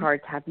playing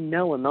cards have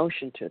no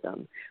emotion to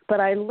them. But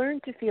I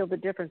learned to feel the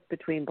difference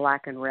between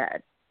black and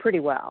red pretty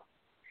well.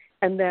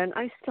 And then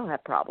I still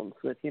have problems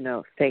with,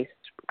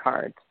 faced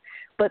cards.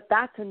 But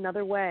that's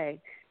another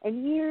way.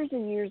 And years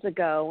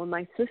ago, when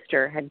my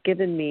sister had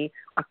given me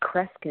a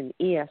Kreskin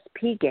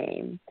ESP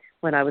game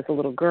when I was a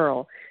little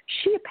girl,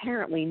 she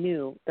apparently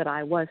knew that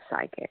I was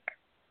psychic,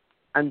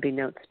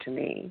 unbeknownst to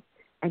me.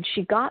 And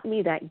she got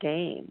me that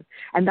game.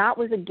 And that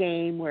was a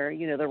game where,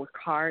 there were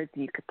cards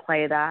and you could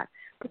play that.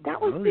 But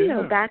that was,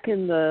 back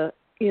in the,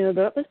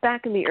 that was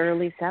back in the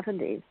early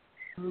 70s.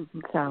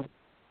 So.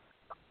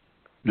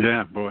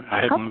 Yeah, boy,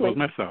 I had one of those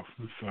myself.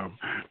 So,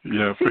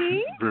 yeah,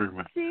 See? very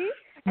much. See?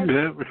 And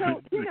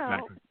so,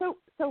 exactly.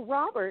 So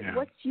Robert,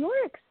 what's your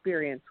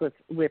experience with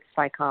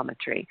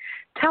psychometry?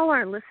 Tell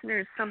our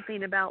listeners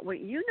something about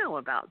what you know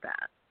about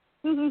that.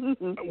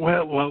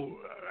 Well,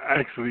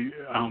 actually,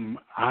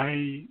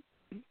 I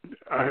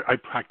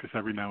practice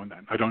every now and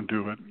then. I don't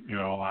do it, a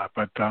lot,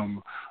 but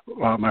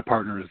my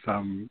partner is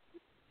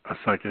a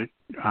psychic,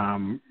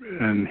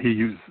 and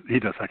he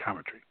does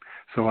psychometry.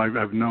 So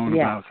I've known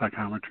about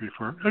psychometry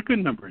for a good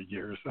number of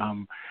years.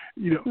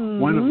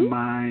 One of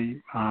my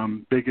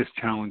biggest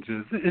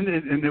challenges,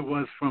 and it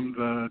was from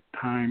the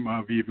time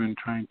of even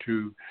trying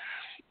to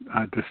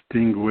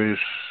distinguish,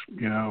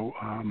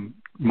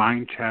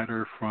 mind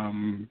chatter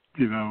from,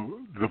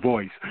 the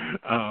voice,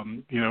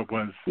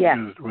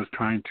 was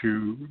trying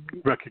to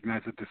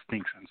recognize a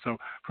distinction. So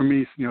for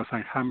me,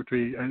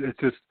 psychometry, it's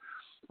just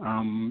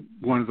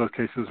one of those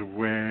cases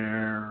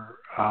where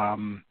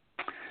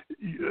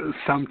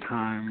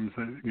sometimes,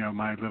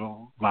 my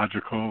little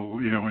logical,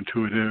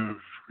 intuitive,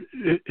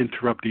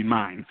 interrupting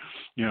mind,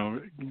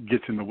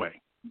 gets in the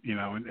way,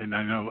 and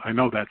I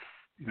know that's,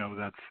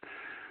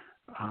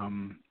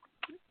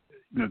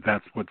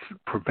 that's what's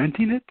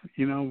preventing it,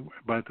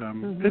 but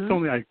it's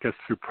only, I guess,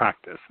 through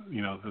practice,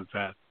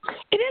 that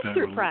it is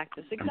through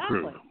practice, exactly.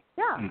 Improve.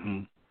 Yeah.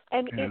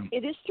 And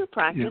it is through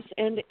practice,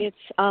 and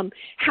it's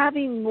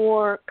having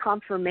more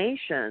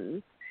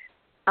confirmations.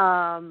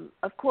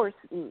 Of course,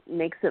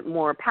 makes it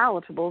more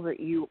palatable that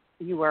you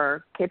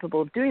are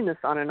capable of doing this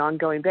on an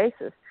ongoing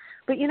basis.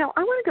 But, I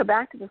want to go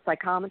back to the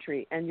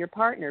psychometry and your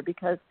partner,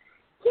 because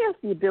he has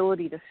the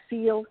ability to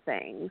feel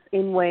things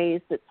in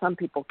ways that some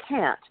people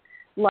can't.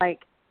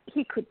 Like,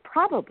 he could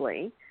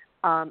probably,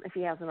 if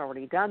he hasn't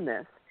already done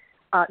this,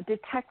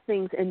 detect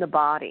things in the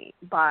body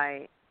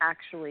by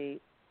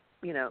actually,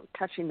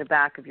 touching the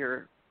back of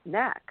your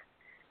neck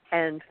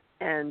and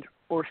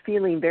or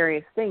feeling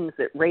various things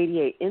that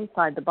radiate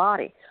inside the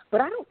body.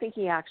 But I don't think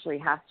he actually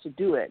has to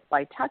do it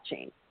by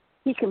touching.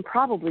 He can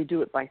probably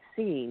do it by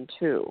seeing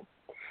too.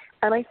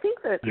 And I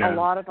think that a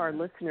lot of our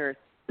listeners,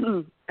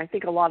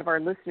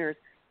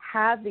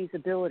 have these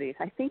abilities.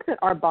 I think that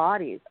our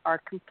bodies are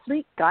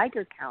complete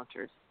Geiger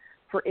counters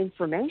for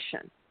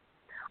information.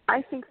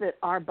 I think that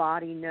our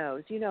body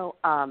knows. You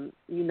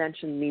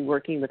mentioned me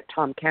working with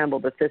Tom Campbell,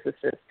 the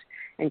physicist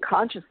and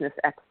consciousness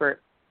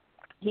expert.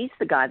 He's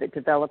the guy that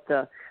developed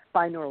the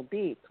binaural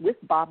beats with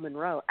Bob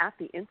Monroe at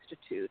the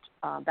Institute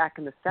back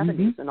in the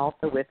 70s, and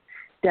also with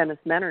Dennis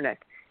Metternich.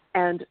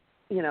 And,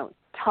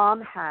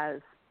 Tom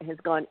has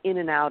gone in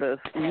and out of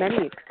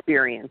many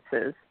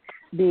experiences,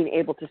 being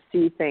able to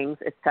see things,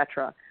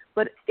 etc.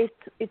 But it's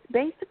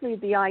basically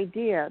the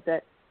idea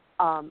that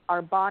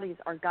our bodies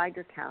are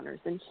Geiger counters.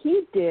 And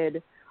he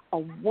did a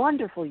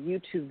wonderful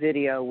YouTube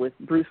video with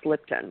Bruce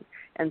Lipton.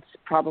 And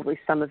probably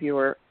some of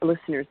your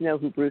listeners know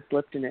who Bruce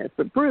Lipton is.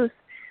 But Bruce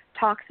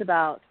talks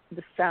about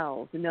the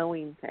cells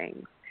knowing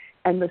things,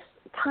 and the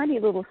tiny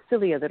little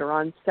cilia that are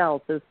on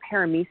cells, those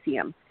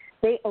paramecium,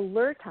 they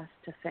alert us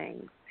to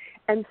things.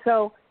 And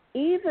so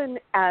even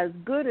as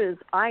good as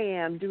I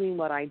am doing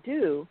what I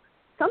do,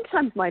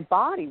 sometimes my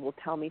body will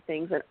tell me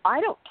things and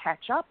I don't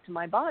catch up to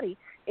my body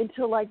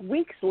until like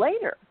weeks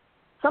later,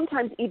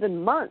 sometimes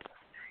even months.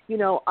 You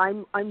know,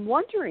 I'm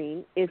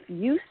wondering if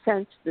you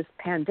sensed this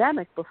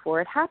pandemic before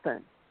it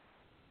happened.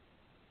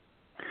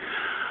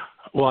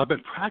 Well, I've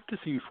been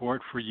practicing for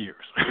it for years.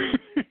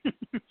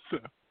 So,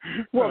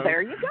 well,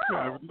 there you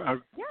go.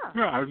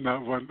 I'm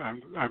not one.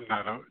 I'm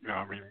not a. You know,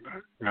 I mean,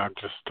 you know, I'm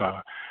just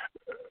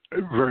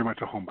very much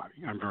a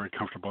homebody. I'm very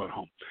comfortable at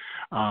home.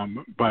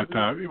 But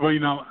well, you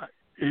know,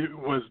 it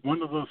was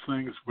one of those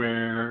things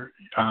where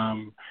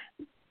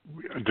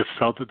I just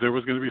felt that there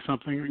was going to be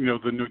something, you know,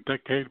 the new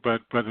decade,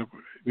 but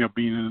you know,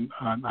 being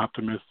an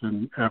optimist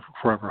and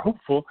forever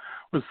hopeful,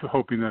 was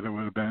hoping that it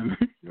would have been,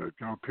 you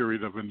know, a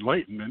period of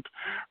enlightenment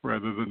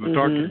rather than the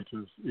dark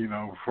ages, you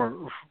know.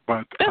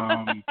 But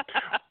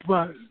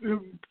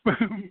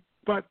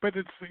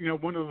it's, you know,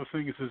 one of the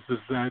things is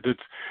that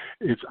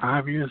it's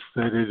obvious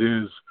that it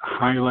is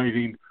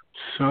highlighting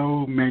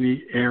so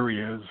many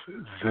areas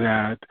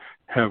that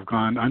have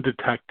gone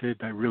undetected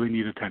that really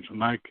need attention,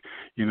 like,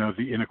 you know,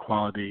 the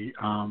inequality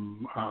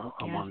among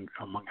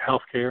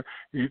healthcare,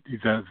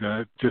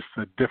 just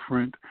the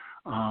different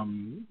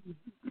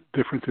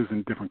differences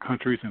in different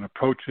countries and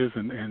approaches,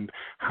 and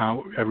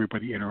how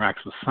everybody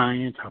interacts with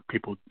science, how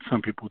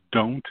some people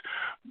don't,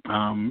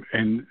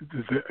 and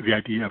the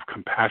idea of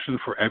compassion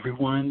for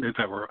everyone. Is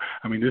that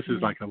this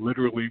is like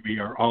literally we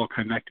are all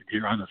connected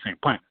here on the same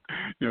planet.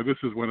 You know, this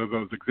is one of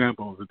those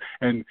examples,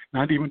 and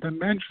not even to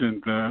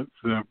mention the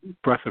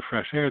breath of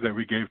fresh air that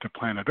we gave to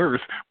planet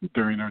Earth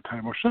during our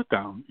time of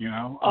shutdown. You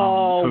know,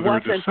 so there are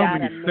just so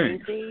many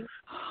amazing? Things.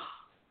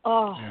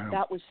 Oh, yeah.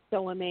 That was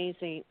so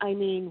amazing. I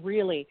mean,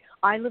 really,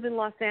 I live in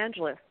Los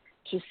Angeles.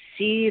 To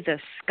see the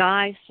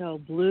sky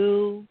so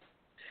blue,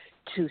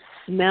 to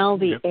smell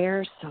the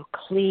air so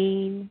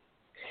clean,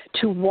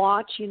 to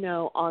watch, you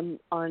know, on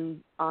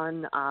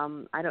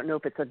I don't know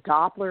if it's a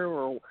Doppler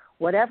or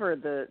whatever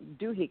the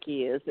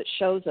doohickey is that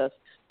shows us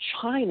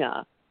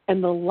China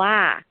and the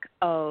lack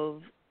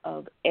of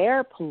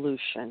air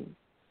pollution.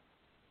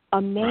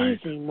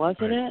 Amazing,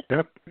 wasn't it?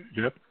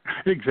 Yep.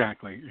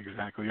 Exactly.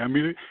 I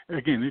mean,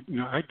 again, you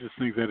know, I just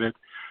think that it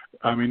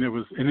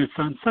was, and it's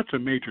on such a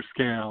major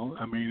scale.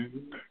 I mean,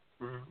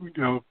 you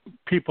know,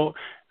 people,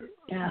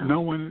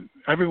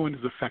 everyone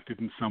is affected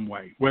in some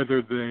way,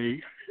 whether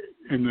they,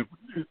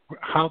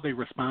 how they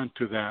respond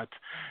to that,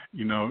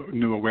 you know,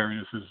 new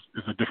awareness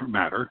is a different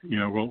matter. You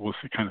know, we'll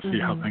see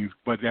how things,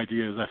 but the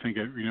idea is, I think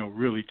it, you know,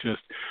 really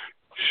just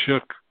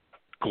shook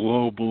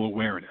global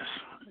awareness.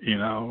 You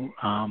know,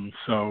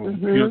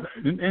 you know,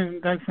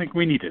 and I think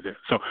we needed it.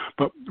 So,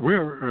 but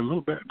we're a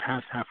little bit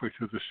past halfway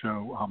through the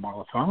show,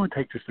 Marla. So I want to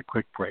take just a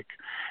quick break,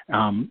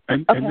 and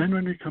then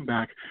when we come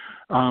back,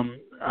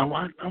 I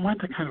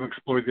want to kind of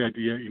explore the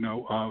idea. You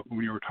know,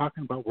 when you were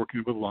talking about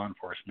working with law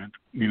enforcement,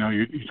 you know,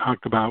 you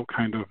talked about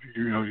kind of,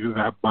 you know,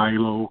 that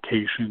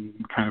bilocation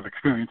kind of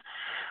experience.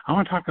 I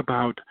want to talk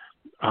about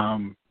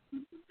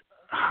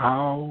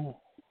how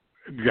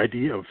the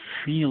idea of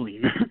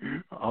feeling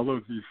all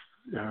of these.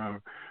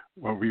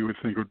 What we would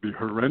think would be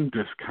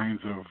horrendous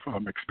kinds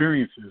of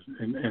experiences,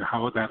 and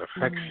how that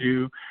affects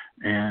you,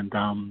 and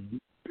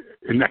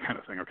that kind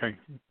of thing. Okay.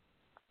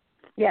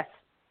 Yes.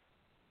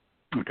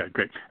 Okay,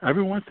 great.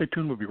 Everyone, stay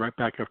tuned. We'll be right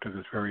back after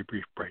this very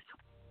brief break.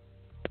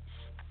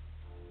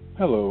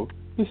 Hello,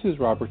 this is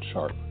Robert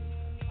Sharp.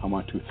 I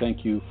want to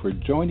thank you for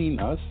joining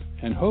us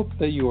and hope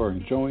that you are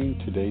enjoying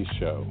today's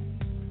show.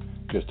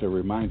 Just a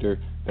reminder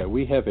that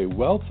we have a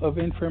wealth of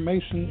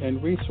information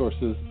and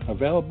resources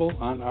available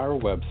on our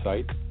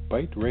website,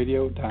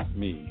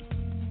 biteradio.me.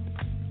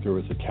 There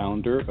is a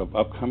calendar of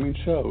upcoming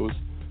shows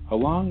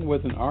along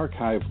with an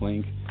archive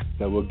link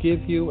that will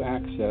give you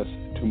access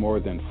to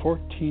more than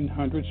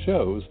 1,400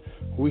 shows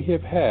we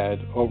have had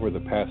over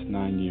the past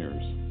 9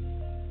 years.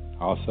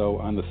 Also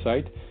on the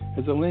site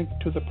is a link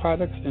to the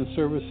products and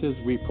services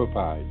we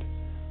provide: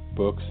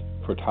 books,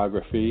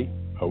 photography,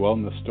 a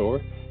wellness store,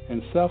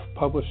 and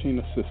self-publishing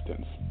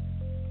assistance.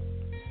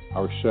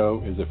 Our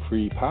show is a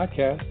free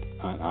podcast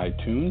on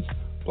iTunes,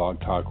 Blog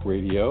Talk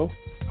Radio,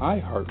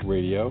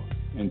 iHeartRadio,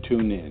 and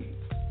TuneIn.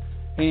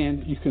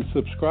 And you can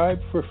subscribe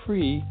for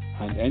free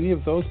on any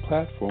of those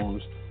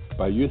platforms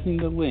by using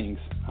the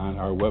links on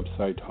our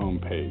website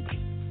homepage.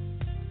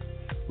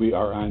 We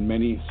are on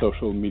many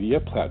social media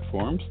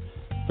platforms,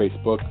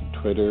 Facebook,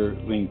 Twitter,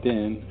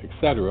 LinkedIn,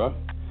 etc.,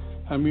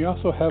 and we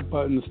also have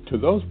buttons to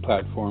those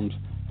platforms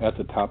at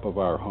the top of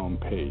our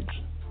homepage.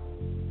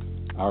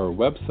 Our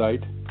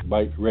website,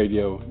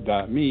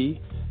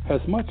 biteradio.me,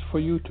 has much for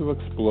you to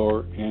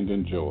explore and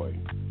enjoy.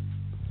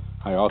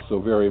 I also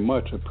very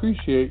much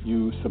appreciate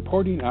you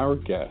supporting our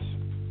guests,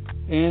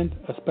 and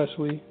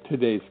especially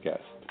today's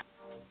guest.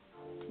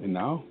 And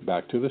now,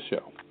 back to the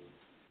show.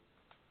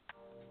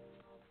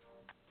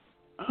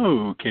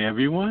 Okay,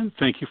 everyone,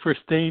 thank you for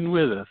staying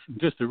with us.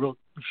 Just a real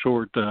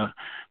short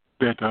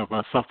bit of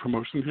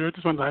self-promotion here. I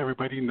just want to let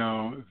everybody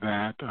know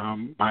that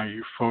my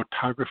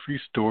photography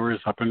store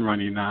is up and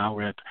running now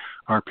at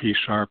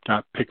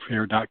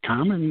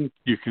rpsharp.picfair.com, and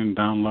you can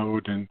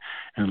download and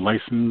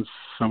license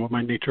some of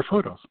my nature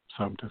photos.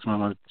 So just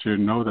want to let you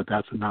know that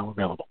that's now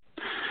available.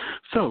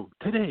 So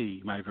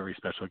today, my very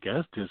special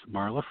guest is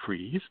Marla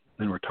Fries,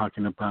 and we're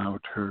talking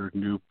about her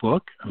new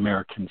book,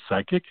 American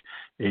Psychic.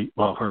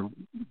 Her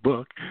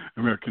book,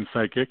 American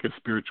Psychic, A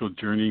Spiritual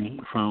Journey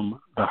from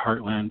the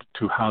Heartland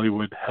to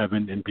Hollywood,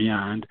 Heaven, and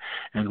Beyond.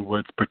 And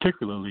what's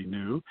particularly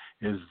new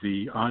is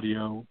the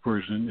audio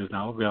version is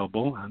now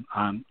available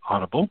on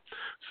Audible.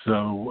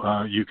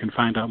 So you can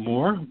find out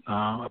more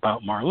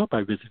about Marla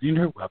by visiting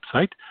her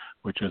website,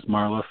 which is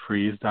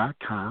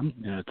marlafrees.com,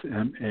 and it's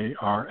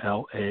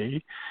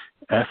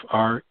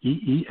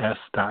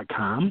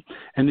MARLAFREES.com.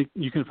 And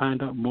you can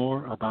find out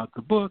more about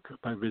the book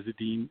by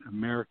visiting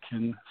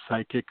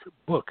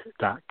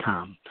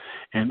AmericanPsychicBook.com.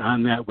 And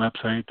on that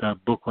website,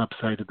 book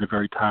website at the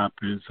very top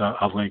is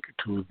a link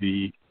to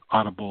the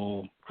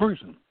Audible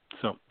version.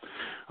 So,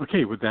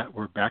 okay, with that,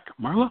 we're back.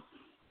 Marla?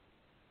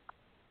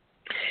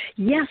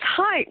 Yes,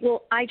 hi.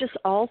 Well, I just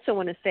also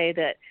want to say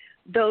that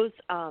those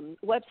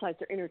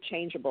websites are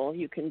interchangeable.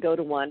 You can go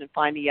to one and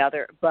find the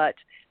other. But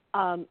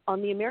on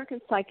the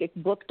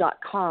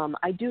AmericanPsychicBook.com,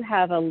 I do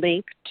have a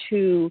link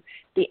to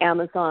the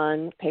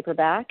Amazon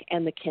paperback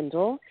and the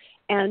Kindle.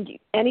 And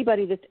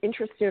anybody that's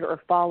interested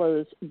or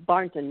follows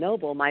Barnes &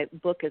 Noble, my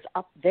book is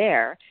up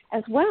there,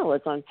 as well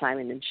as on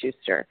Simon &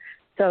 Schuster.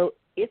 So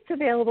it's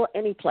available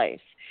any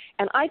place.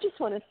 And I just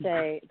want to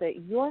say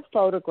that your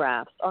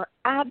photographs are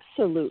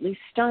absolutely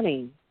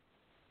stunning.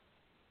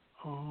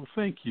 Oh,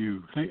 thank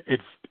you.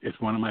 It's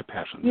one of my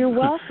passions. You're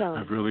welcome.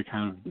 I've really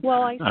kind of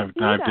I've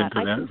dived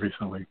into that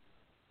recently.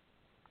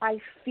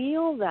 I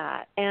feel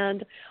that,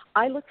 and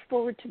I look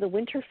forward to the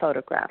winter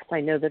photographs I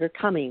know that are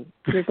coming.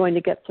 You're going to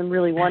get some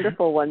really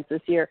wonderful ones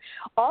this year.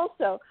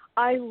 Also,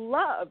 I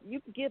love,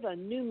 you give a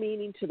new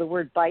meaning to the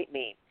word bite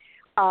me.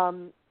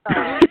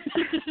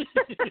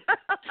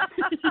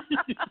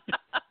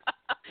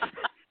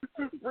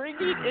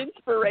 Bringing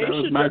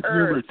inspiration to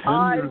earth.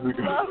 I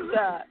love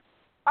that.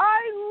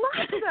 I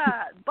love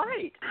that.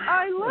 Bite.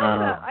 I love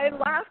that. I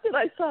laughed and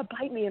I saw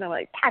bite me, and I'm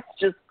like, that's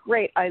just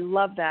great. I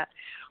love that.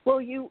 Well,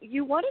 you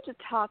wanted to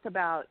talk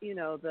about,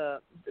 the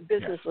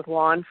business with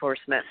law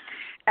enforcement.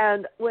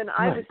 And when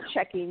I was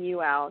checking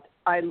you out,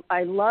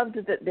 I loved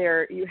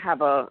that you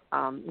have a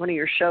one of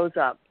your shows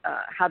up,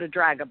 How to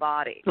Drag a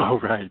Body. Oh,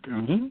 right.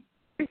 Mm-hmm.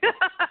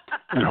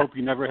 And hope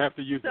you never have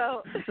to use it.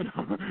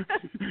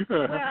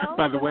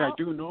 By the way, I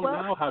do know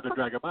now how to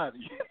drag a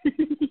body.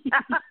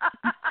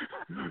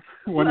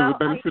 One of the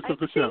benefits of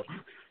the show.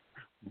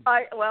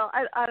 I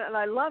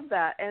love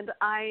that, and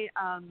I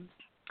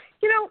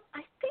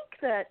think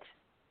that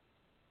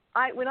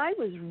when I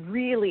was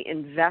really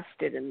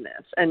invested in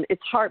this, and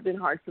it's been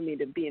hard for me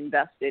to be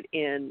invested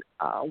in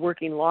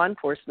working law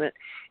enforcement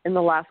in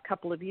the last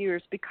couple of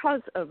years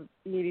because of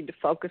needing to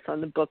focus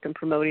on the book and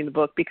promoting the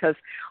book, because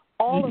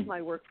all of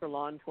my work for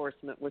law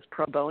enforcement was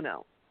pro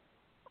bono.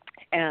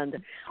 And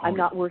I'm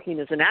not working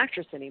as an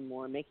actress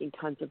anymore, making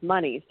tons of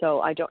money,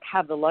 so I don't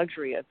have the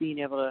luxury of being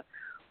able to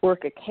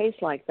work a case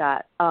like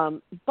that.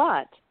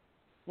 But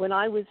when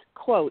I was,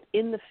 quote,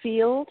 in the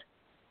field,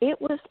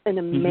 it was an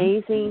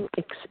amazing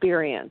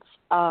experience.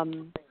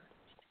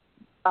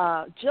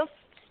 Just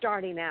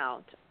starting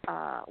out,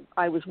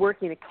 I was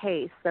working a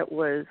case that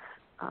was,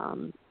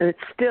 it's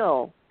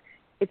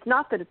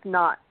not that it's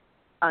not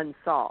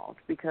unsolved,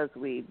 because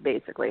we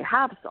basically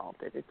have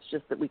solved it. It's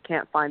just that we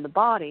can't find the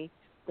body,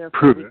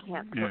 therefore we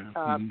can't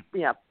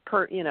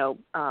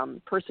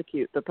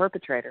persecute the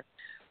perpetrator.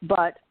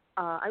 But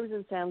I was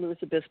in San Luis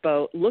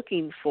Obispo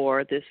looking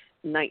for this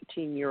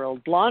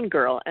 19-year-old blonde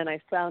girl, and I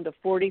found a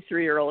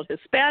 43-year-old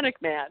Hispanic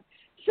man.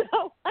 So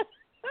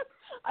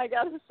I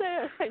got to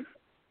say,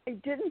 I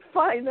didn't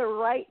find the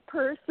right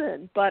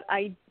person, but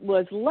I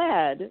was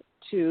led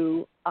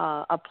to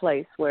a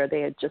place where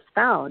they had just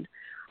found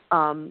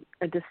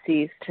a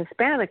deceased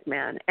Hispanic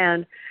man.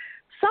 And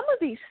some of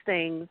these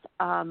things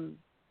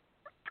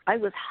I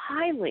was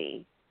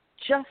highly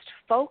just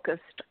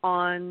focused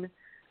on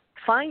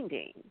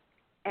finding,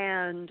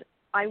 and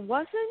I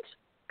wasn't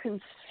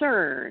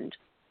concerned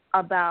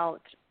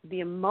about the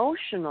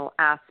emotional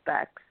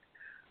aspects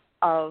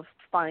of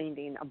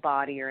finding a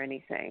body or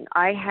anything.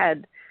 I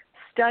had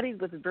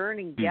studied with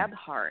Vernon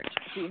Gebhardt,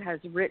 who has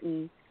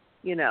written,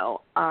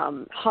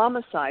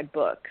 homicide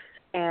books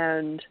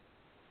and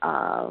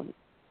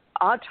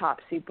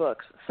autopsy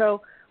books.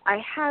 So I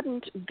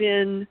hadn't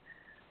been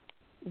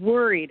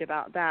worried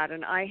about that,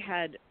 and I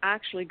had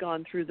actually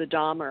gone through the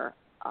Dahmer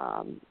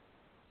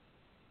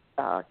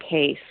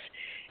case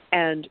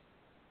and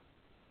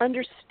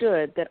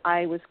understood that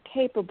I was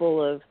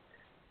capable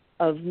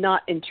of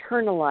not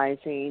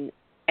internalizing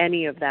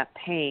any of that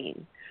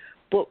pain.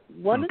 But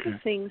one of the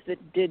things that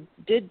did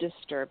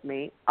disturb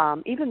me,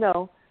 even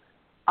though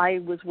I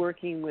was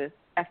working with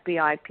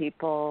FBI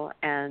people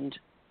and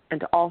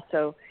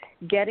also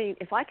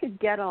if I could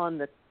get on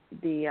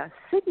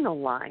signal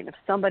line of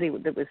somebody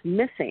that was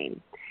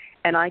missing,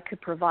 and I could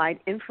provide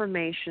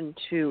information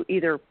to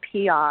either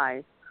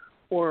PIs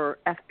or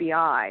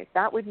FBI,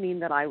 that would mean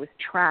that I was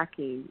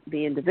tracking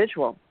the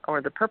individual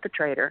or the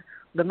perpetrator,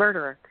 the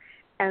murderer.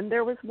 And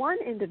there was one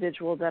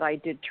individual that I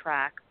did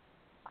track.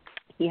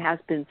 He has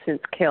been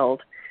since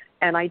killed,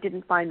 and I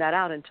didn't find that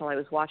out until I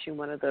was watching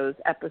one of those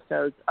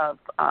episodes of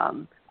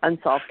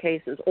unsolved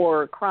cases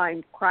or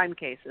crime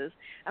cases.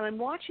 And I'm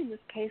watching this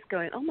case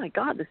going, oh, my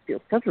God, this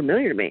feels so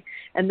familiar to me.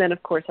 And then,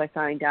 of course, I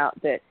find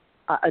out that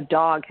a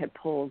dog had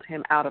pulled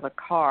him out of a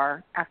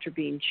car after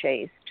being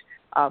chased,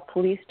 a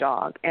police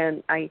dog,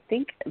 and I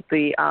think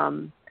the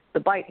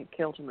bite had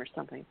killed him or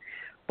something.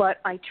 But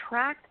I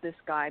tracked this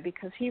guy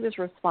because he was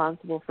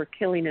responsible for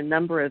killing a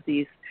number of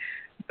these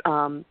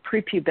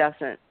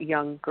prepubescent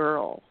young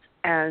girls.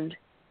 And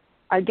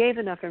I gave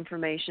enough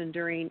information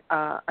during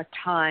a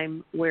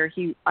time where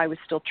I was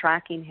still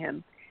tracking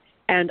him,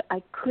 and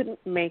I couldn't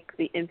make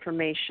the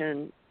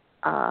information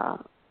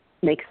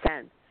make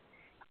sense.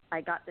 I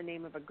got the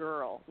name of a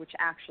girl, which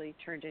actually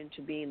turned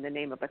into being the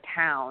name of a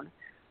town.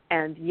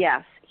 And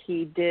yes,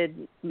 he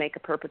did make a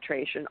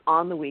perpetration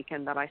on the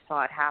weekend that I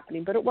saw it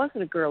happening, but it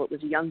wasn't a girl. It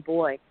was a young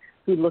boy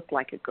who looked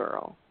like a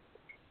girl.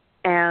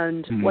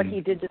 And what he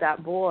did to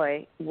that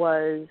boy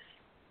was,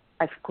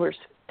 I, of course,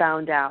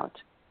 found out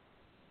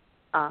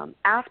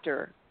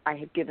after I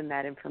had given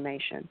that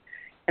information.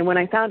 And when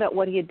I found out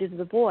what he had did to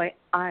the boy,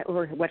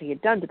 or what he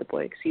had done to the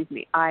boy,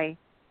 I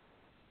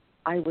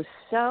was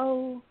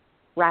so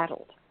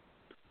rattled.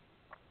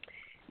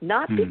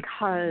 Not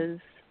because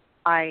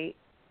I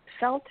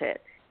felt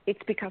it, it's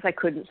because I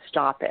couldn't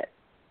stop it.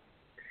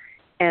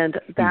 And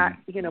that,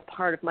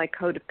 part of my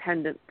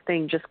codependent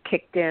thing just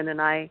kicked in, and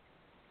I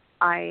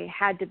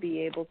had to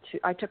be able to,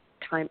 I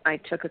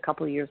took a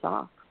couple of years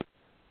off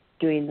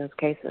doing those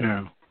cases.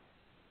 Yeah.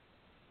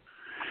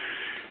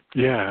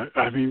 Yeah,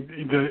 I mean,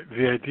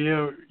 the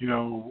idea,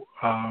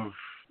 of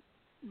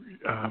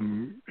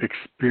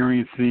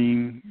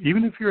experiencing,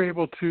 even if you're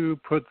able to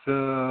put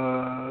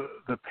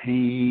the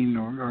pain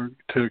or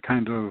to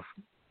kind of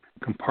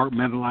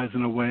compartmentalize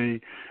in a way,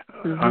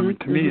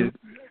 to me,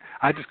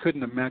 I just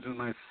couldn't imagine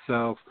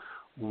myself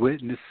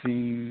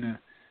witnessing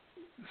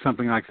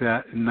something like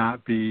that and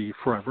not be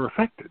forever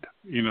affected,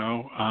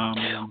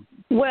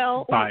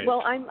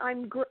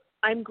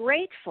 I'm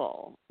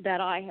grateful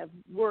that I have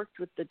worked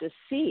with the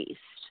deceased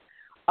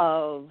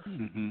of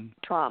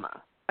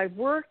trauma. I've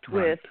worked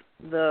with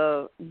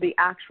the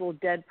actual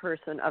dead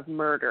person of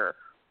murder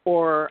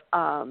or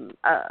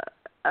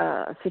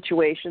a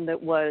situation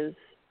that was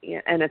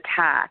an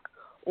attack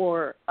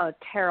or a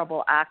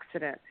terrible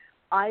accident.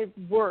 I've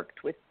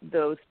worked with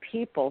those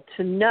people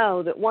to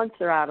know that once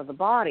they're out of the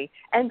body,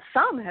 and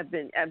some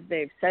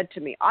they've said to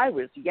me, I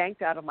was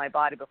yanked out of my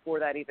body before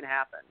that even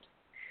happened.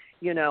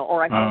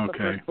 Or I felt the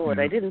first bullet.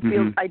 I didn't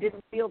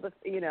feel the,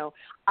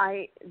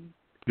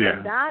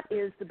 that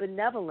is the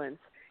benevolence.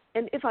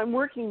 And if I'm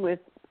working with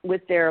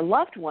their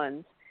loved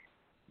ones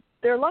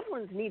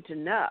need to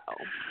know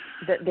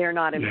that they're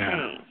not in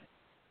pain.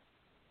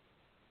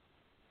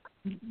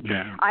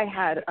 Yeah. I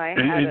had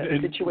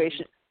a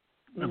situation.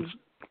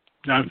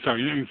 I'm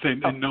sorry. You're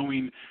saying, and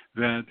knowing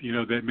that,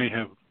 that may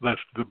have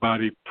left the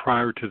body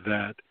prior to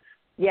that.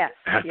 Yes.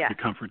 Has to be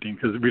comforting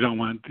because we don't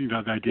want,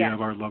 the idea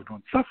of our loved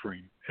ones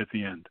suffering at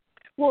the end.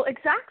 Well,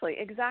 exactly.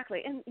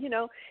 And,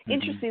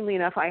 interestingly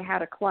enough, I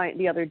had a client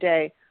the other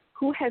day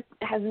who has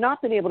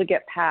not been able to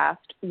get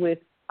past with,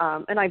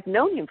 and I've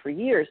known him for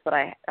years, but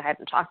I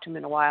hadn't talked to him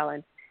in a while,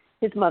 and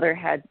his mother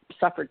had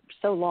suffered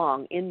so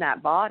long in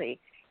that body.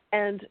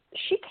 And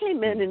she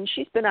came in, and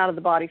she's been out of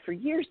the body for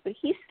years, but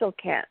he still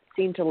can't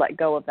seem to let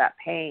go of that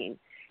pain.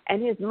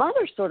 And his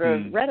mother sort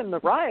of read him the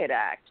riot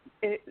act,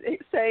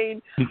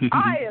 saying,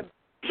 I am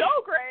so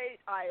great.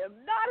 I am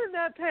not in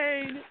that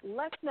pain.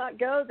 Let's not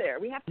go there.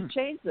 We have to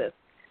change this.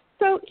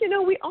 So,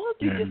 we all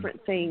do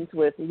different things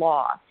with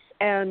loss.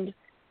 And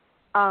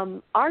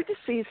our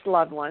deceased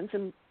loved ones,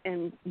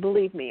 and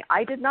believe me,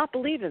 I did not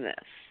believe in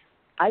this.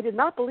 I did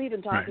not believe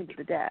in talking to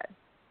the dead.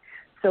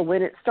 So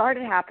when it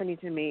started happening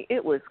to me,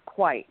 it was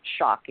quite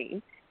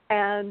shocking.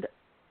 And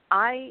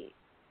I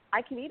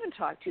can even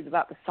talk to you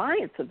about the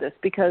science of this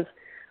because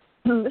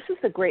this is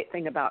the great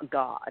thing about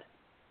God,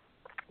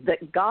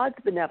 that God's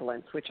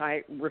benevolence, which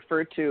I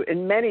refer to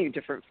in many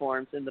different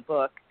forms in the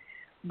book,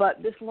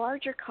 but this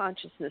larger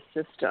consciousness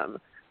system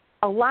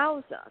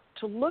allows us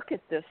to look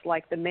at this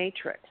like the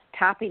Matrix,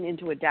 tapping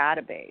into a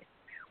database,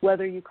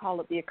 whether you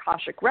call it the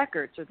Akashic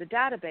Records or the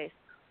database,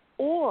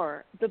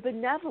 or the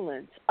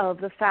benevolence of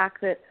the fact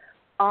that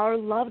our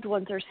loved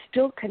ones are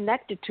still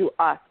connected to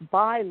us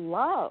by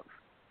love.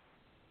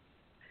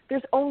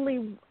 There's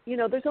only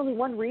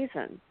one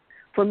reason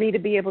for me to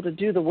be able to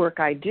do the work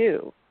I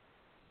do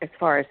as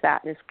far as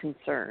that is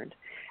concerned,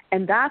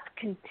 and that's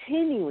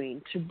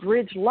continuing to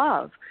bridge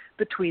love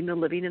between the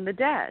living and the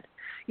dead.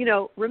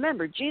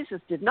 Remember,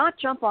 Jesus did not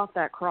jump off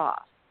that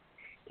cross.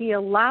 He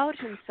allowed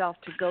himself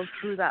to go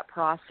through that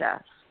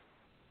process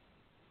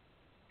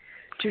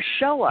to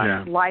show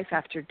us life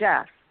after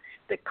death,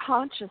 that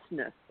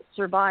consciousness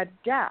survived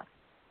death.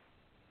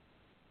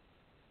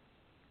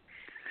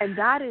 And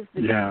that is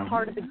the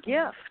part of the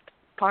gift.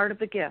 Part of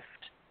the gift.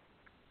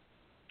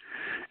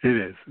 It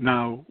is.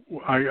 Now,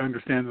 I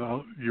understand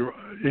that you're,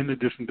 in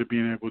addition to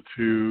being able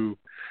to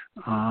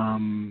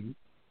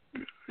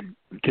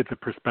get the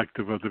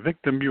perspective of the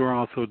victim, you are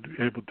also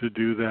able to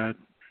do that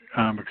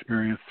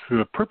experience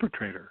through a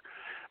perpetrator.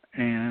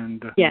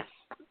 And yes,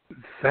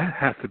 that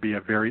has to be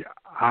a very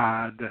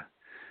odd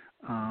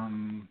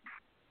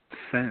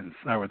sense,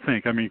 I would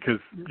think. I mean,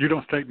 because you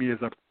don't strike me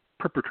as a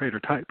perpetrator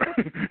type,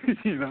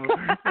 you know.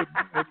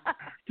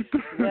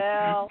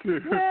 well, you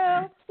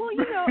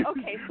know,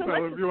 okay, so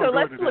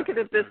let's look at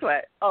it this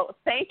way. Oh,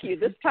 thank you.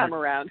 This time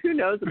around, who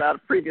knows about a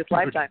previous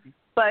lifetime?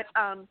 But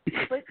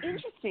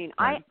interesting.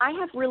 I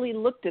have really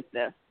looked at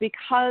this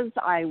because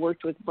I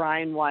worked with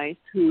Brian Weiss,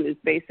 who is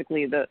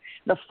basically the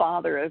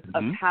father of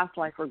past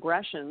life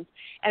regressions,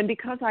 and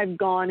because I've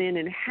gone in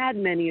and had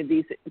many of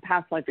these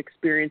past life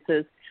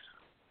experiences,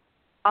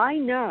 I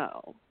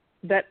know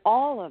that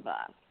all of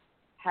us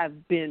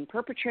have been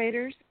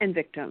perpetrators and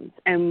victims,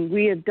 and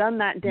we have done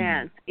that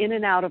dance in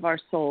and out of our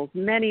souls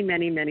many,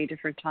 many, many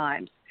different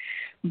times.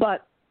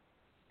 But,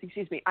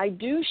 I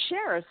do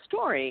share a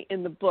story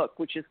in the book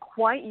which is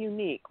quite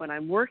unique when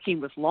I'm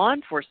working with law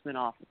enforcement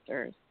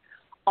officers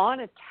on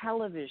a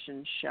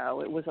television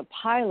show. It was a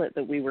pilot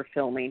that we were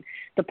filming.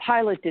 The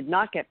pilot did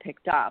not get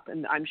picked up,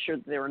 and I'm sure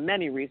there were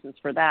many reasons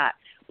for that,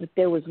 but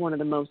there was one of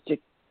the most,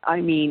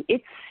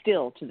 it's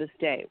still to this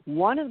day,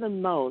 one of the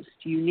most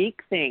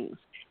unique things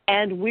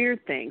and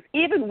weird things,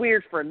 even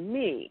weird for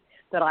me,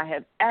 that I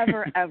have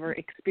ever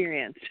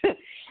experienced.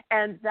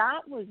 And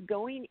that was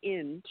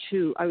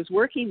I was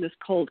working this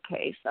cold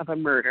case of a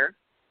murder,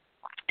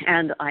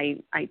 and I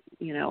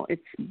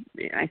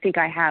think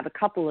I have a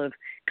couple of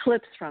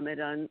clips from it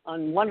on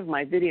one of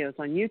my videos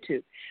on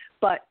YouTube,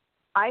 but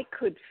I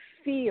could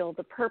feel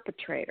the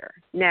perpetrator.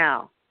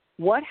 Now,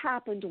 what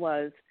happened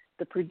was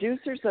the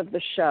producers of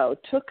the show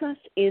took us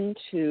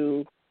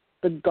into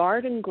the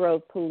Garden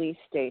Grove police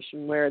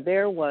station where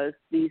there was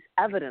these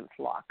evidence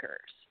lockers.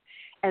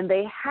 And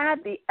they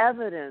had the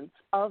evidence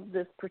of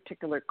this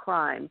particular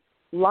crime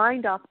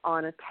lined up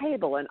on a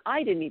table, and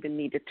I didn't even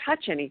need to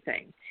touch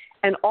anything.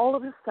 And all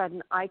of a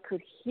sudden, I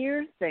could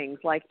hear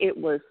things like it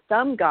was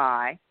some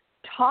guy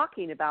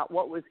talking about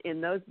what was in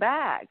those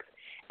bags.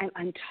 And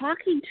I'm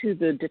talking to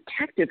the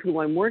detective who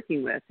I'm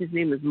working with. His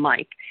name is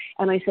Mike.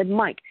 And I said,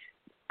 Mike,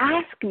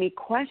 ask me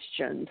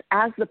questions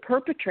as the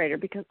perpetrator,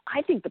 because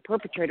I think the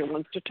perpetrator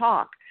wants to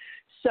talk.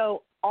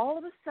 So all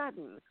of a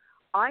sudden,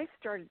 I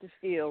started to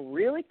feel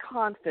really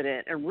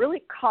confident and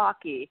really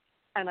cocky,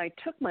 and I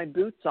took my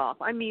boots off.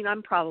 I mean,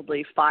 I'm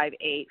probably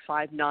 5'8",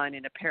 5'9",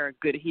 in a pair of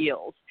good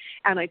heels,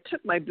 and I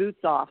took my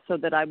boots off so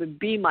that I would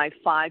be my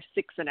 5'6"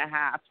 and a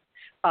half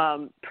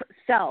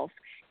self,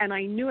 and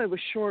I knew I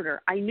was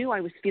shorter. I knew I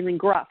was feeling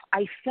gruff.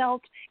 I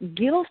felt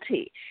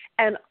guilty,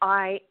 and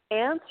I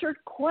answered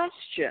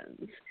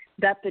questions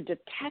that the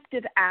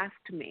detective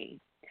asked me,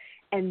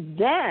 and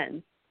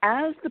then,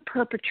 as the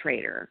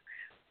perpetrator,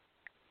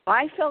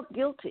 I felt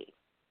guilty,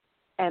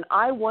 and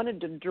I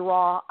wanted to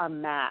draw a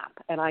map,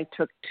 and I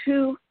took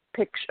two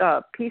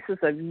pieces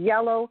of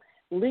yellow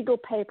legal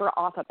paper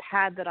off a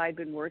pad that I'd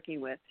been working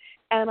with,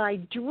 and I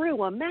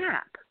drew a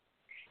map.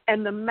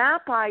 And the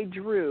map I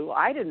drew,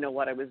 I didn't know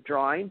what I was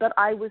drawing, but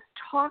I was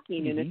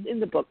talking, and it's in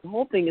the book. The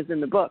whole thing is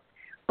in the book.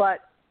 But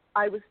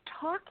I was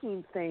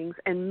talking things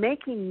and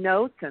making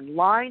notes and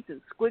lines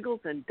and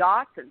squiggles and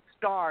dots and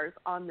stars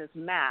on this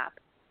map.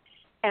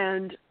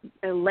 And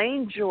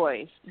Elaine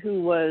Joyce,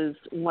 who was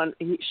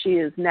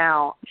she's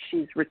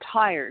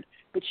retired,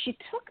 but she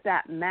took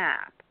that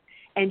map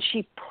and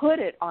she put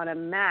it on a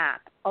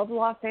map of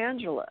Los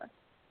Angeles.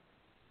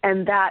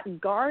 And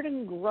that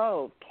Garden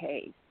Grove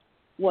case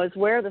was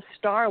where the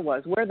star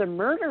was, where the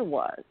murder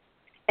was.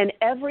 And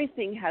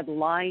everything had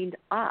lined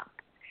up.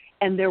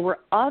 And there were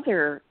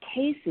other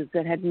cases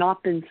that had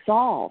not been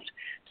solved.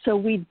 So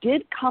we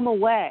did come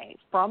away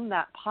from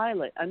that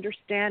pilot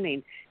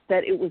understanding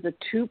that it was a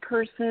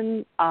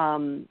two-person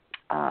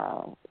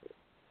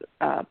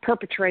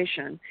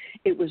perpetration.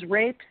 It was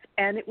rapes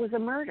and it was a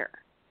murder.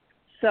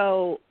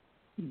 So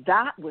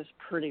that was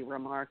pretty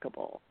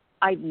remarkable.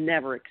 I'd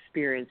never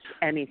experienced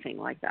anything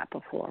like that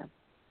before.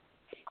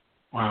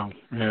 Wow.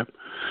 Yeah.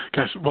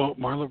 Gosh, well,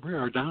 Marla, we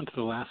are down to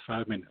the last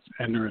 5 minutes,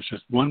 and there is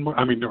just one more.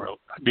 I mean,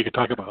 we could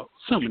talk about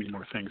so many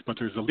more things, but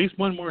there's at least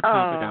one more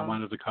topic I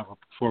wanted to cover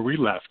before we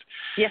left.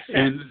 Yes, sir.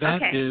 And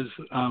that is,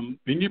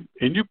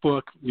 in your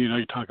book,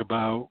 you talk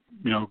about,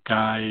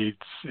 guides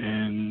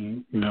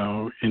and,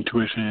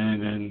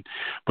 intuition,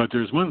 but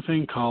there's one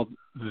thing called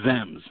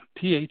THEMS,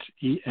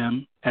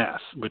 THEMS,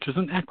 which is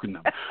an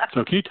acronym.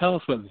 So can you tell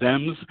us what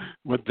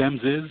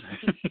THEMS is?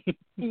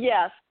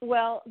 Yes.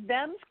 Well,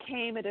 THEMS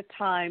came at a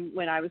time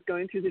when I was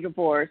going through the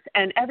divorce,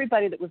 and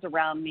everybody that was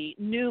around me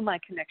knew my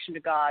connection to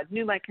God,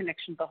 knew my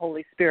connection to the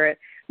Holy Spirit,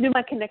 knew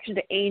my connection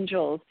to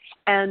angels,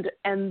 and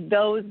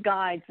those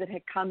guides that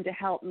had come to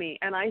help me.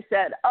 And I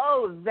said,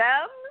 oh,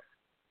 THEMS?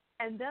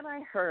 And then I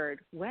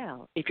heard,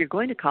 well, if you're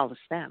going to call the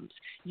STEMS,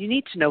 you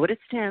need to know what it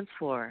stands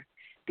for,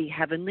 the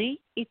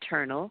Heavenly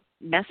Eternal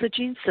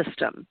Messaging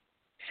System.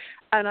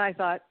 And I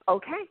thought,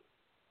 okay.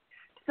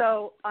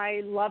 So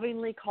I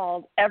lovingly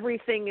called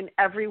everything and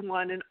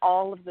everyone and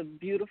all of the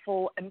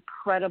beautiful,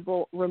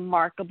 incredible,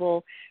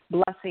 remarkable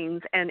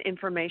blessings and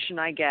information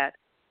I get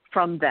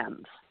from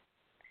them.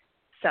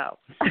 So.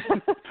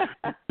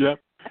 Yep.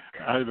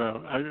 I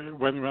know.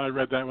 When I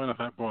read that one, I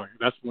thought, boy,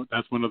 that's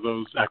one of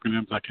those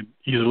acronyms I can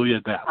easily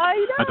adapt. I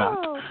know.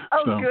 Adopt.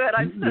 Oh, so, good.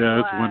 I'm so yeah, glad.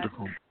 it's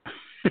wonderful.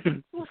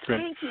 Well, Great.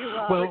 thank you,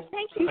 Robert. Well,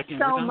 thank you again,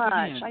 so much.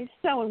 I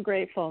so am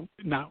grateful.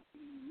 Now,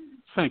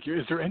 thank you.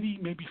 Is there any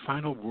maybe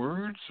final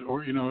words,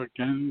 or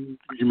again,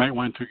 you might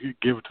want to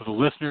give to the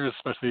listeners,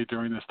 especially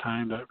during this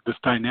time, this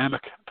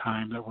dynamic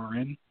time that we're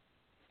in?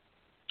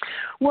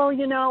 Well,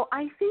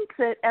 I think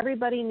that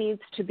everybody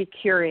needs to be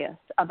curious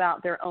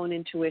about their own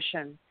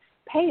intuition.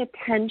 Pay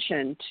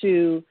attention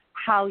to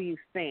how you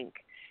think.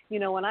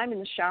 When I'm in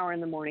the shower in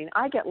the morning,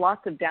 I get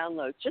lots of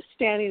downloads just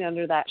standing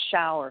under that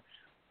shower,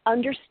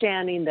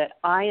 understanding that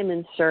I am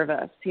in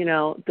service.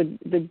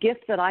 The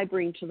gift that I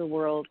bring to the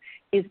world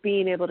is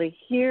being able to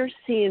hear,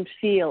 see, and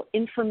feel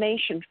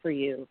information for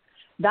you.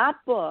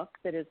 That book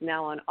that is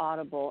now on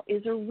Audible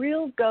is a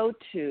real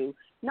go-to,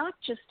 not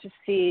just to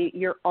see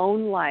your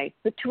own life,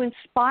 but to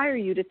inspire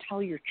you to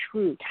tell your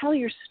truth, tell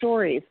your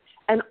stories.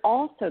 And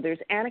also there's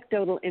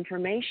anecdotal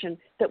information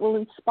that will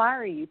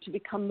inspire you to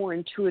become more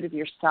intuitive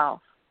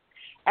yourself.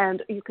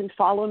 And you can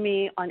follow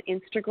me on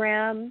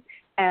Instagram,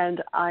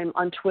 and I'm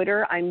on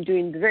Twitter. I'm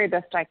doing the very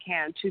best I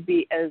can to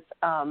be as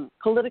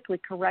politically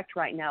correct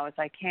right now as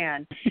I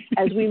can,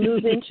 as we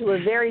move into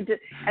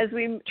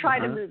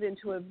to move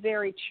into a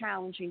very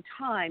challenging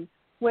time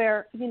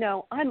where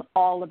I'm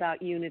all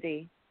about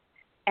unity,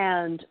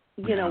 and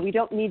we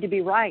don't need to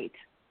be right.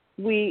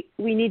 We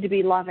need to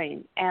be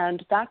loving,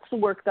 and that's the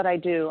work that I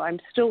do. I'm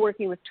still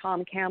working with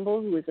Tom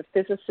Campbell, who is a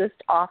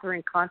physicist, author,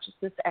 and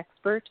consciousness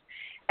expert,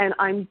 and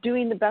I'm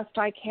doing the best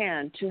I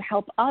can to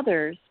help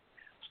others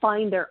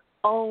find their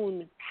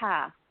own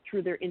path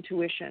through their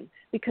intuition,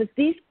 because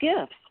these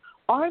gifts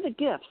are the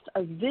gifts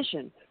of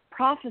vision,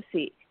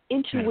 prophecy,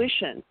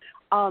 intuition,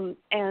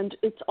 and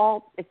it's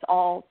all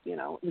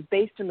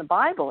based in the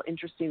Bible,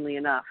 interestingly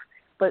enough.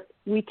 But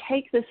we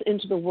take this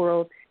into the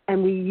world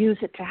and we use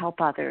it to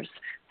help others.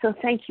 So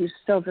thank you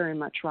so very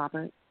much,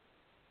 Robert.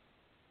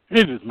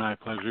 It is my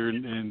pleasure,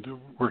 and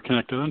we're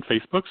connected on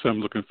Facebook, so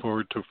I'm looking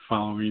forward to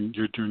following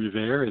your journey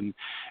there. And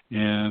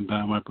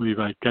I believe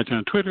I got you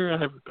on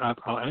Twitter.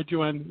 I'll add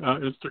you on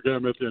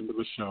Instagram at the end of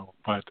the show.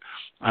 But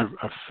I've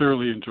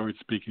thoroughly enjoyed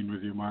speaking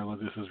with you, Marla.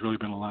 This has really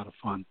been a lot of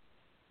fun.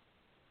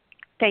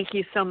 Thank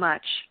you so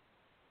much.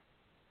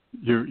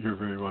 You're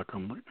very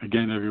welcome.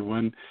 Again,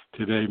 everyone,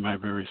 today my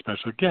very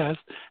special guest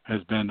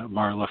has been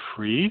Marla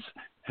Fries,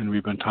 and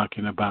we've been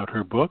talking about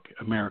her book,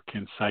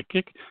 American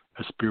Psychic,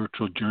 A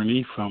Spiritual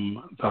Journey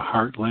from the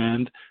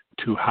Heartland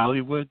to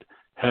Hollywood,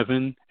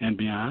 Heaven, and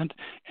Beyond.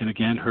 And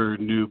again, her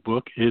new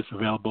book is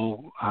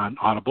available on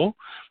Audible,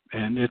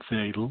 and it's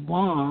a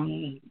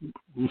long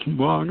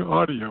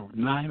audio,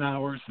 9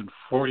 hours and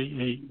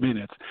 48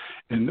 minutes.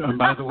 And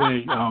by the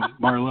way,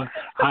 Marla,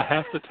 I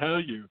have to tell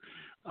you,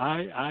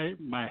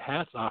 my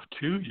hat's off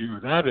to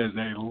you. That is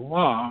a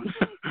long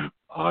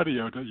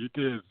audio that you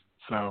did.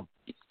 So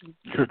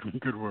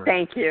good work.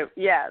 Thank you.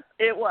 Yes,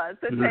 it was.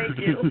 So thank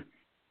you.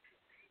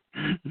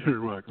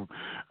 You're welcome.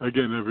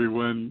 Again,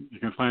 everyone, you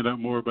can find out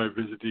more by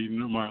visiting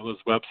Marla's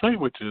website,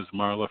 which is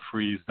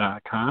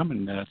marlafrees.com,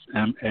 and that's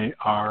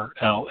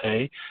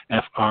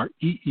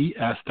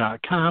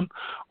MARLAFREES.com.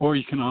 Or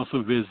you can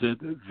also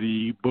visit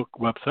the book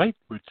website,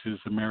 which is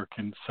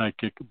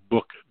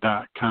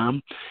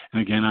AmericanPsychicBook.com.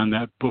 And again, on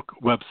that book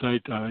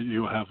website,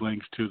 you'll have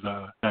links to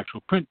the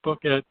actual print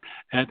book at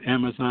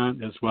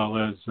Amazon, as well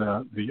as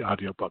the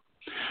audiobook.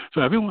 So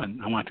everyone,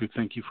 I want to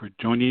thank you for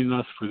joining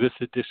us for this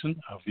edition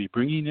of the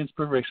Bringing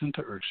Inspiration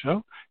to Earth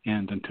show.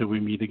 And until we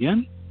meet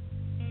again,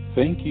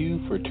 thank you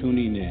for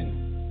tuning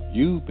in.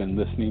 You've been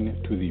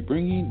listening to the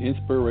Bringing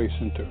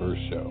Inspiration to Earth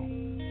show.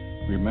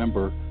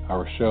 Remember,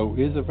 our show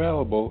is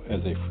available as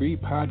a free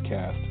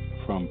podcast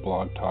from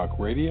Blog Talk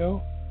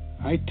Radio,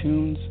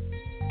 iTunes,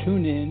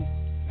 TuneIn,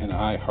 and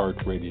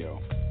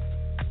iHeartRadio.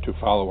 To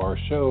follow our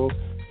show,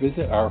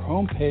 visit our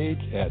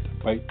homepage at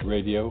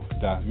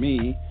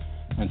biteradio.me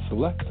and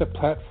select the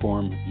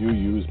platform you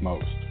use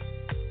most.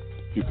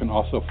 You can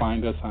also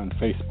find us on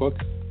Facebook,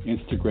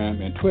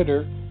 Instagram, and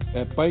Twitter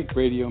at Byte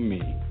Radio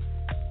Me.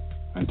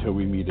 Until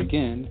we meet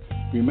again,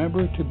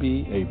 remember to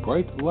be a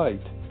bright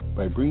light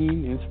by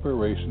bringing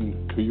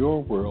inspiration to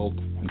your world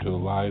and to the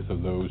lives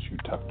of those you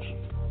touch.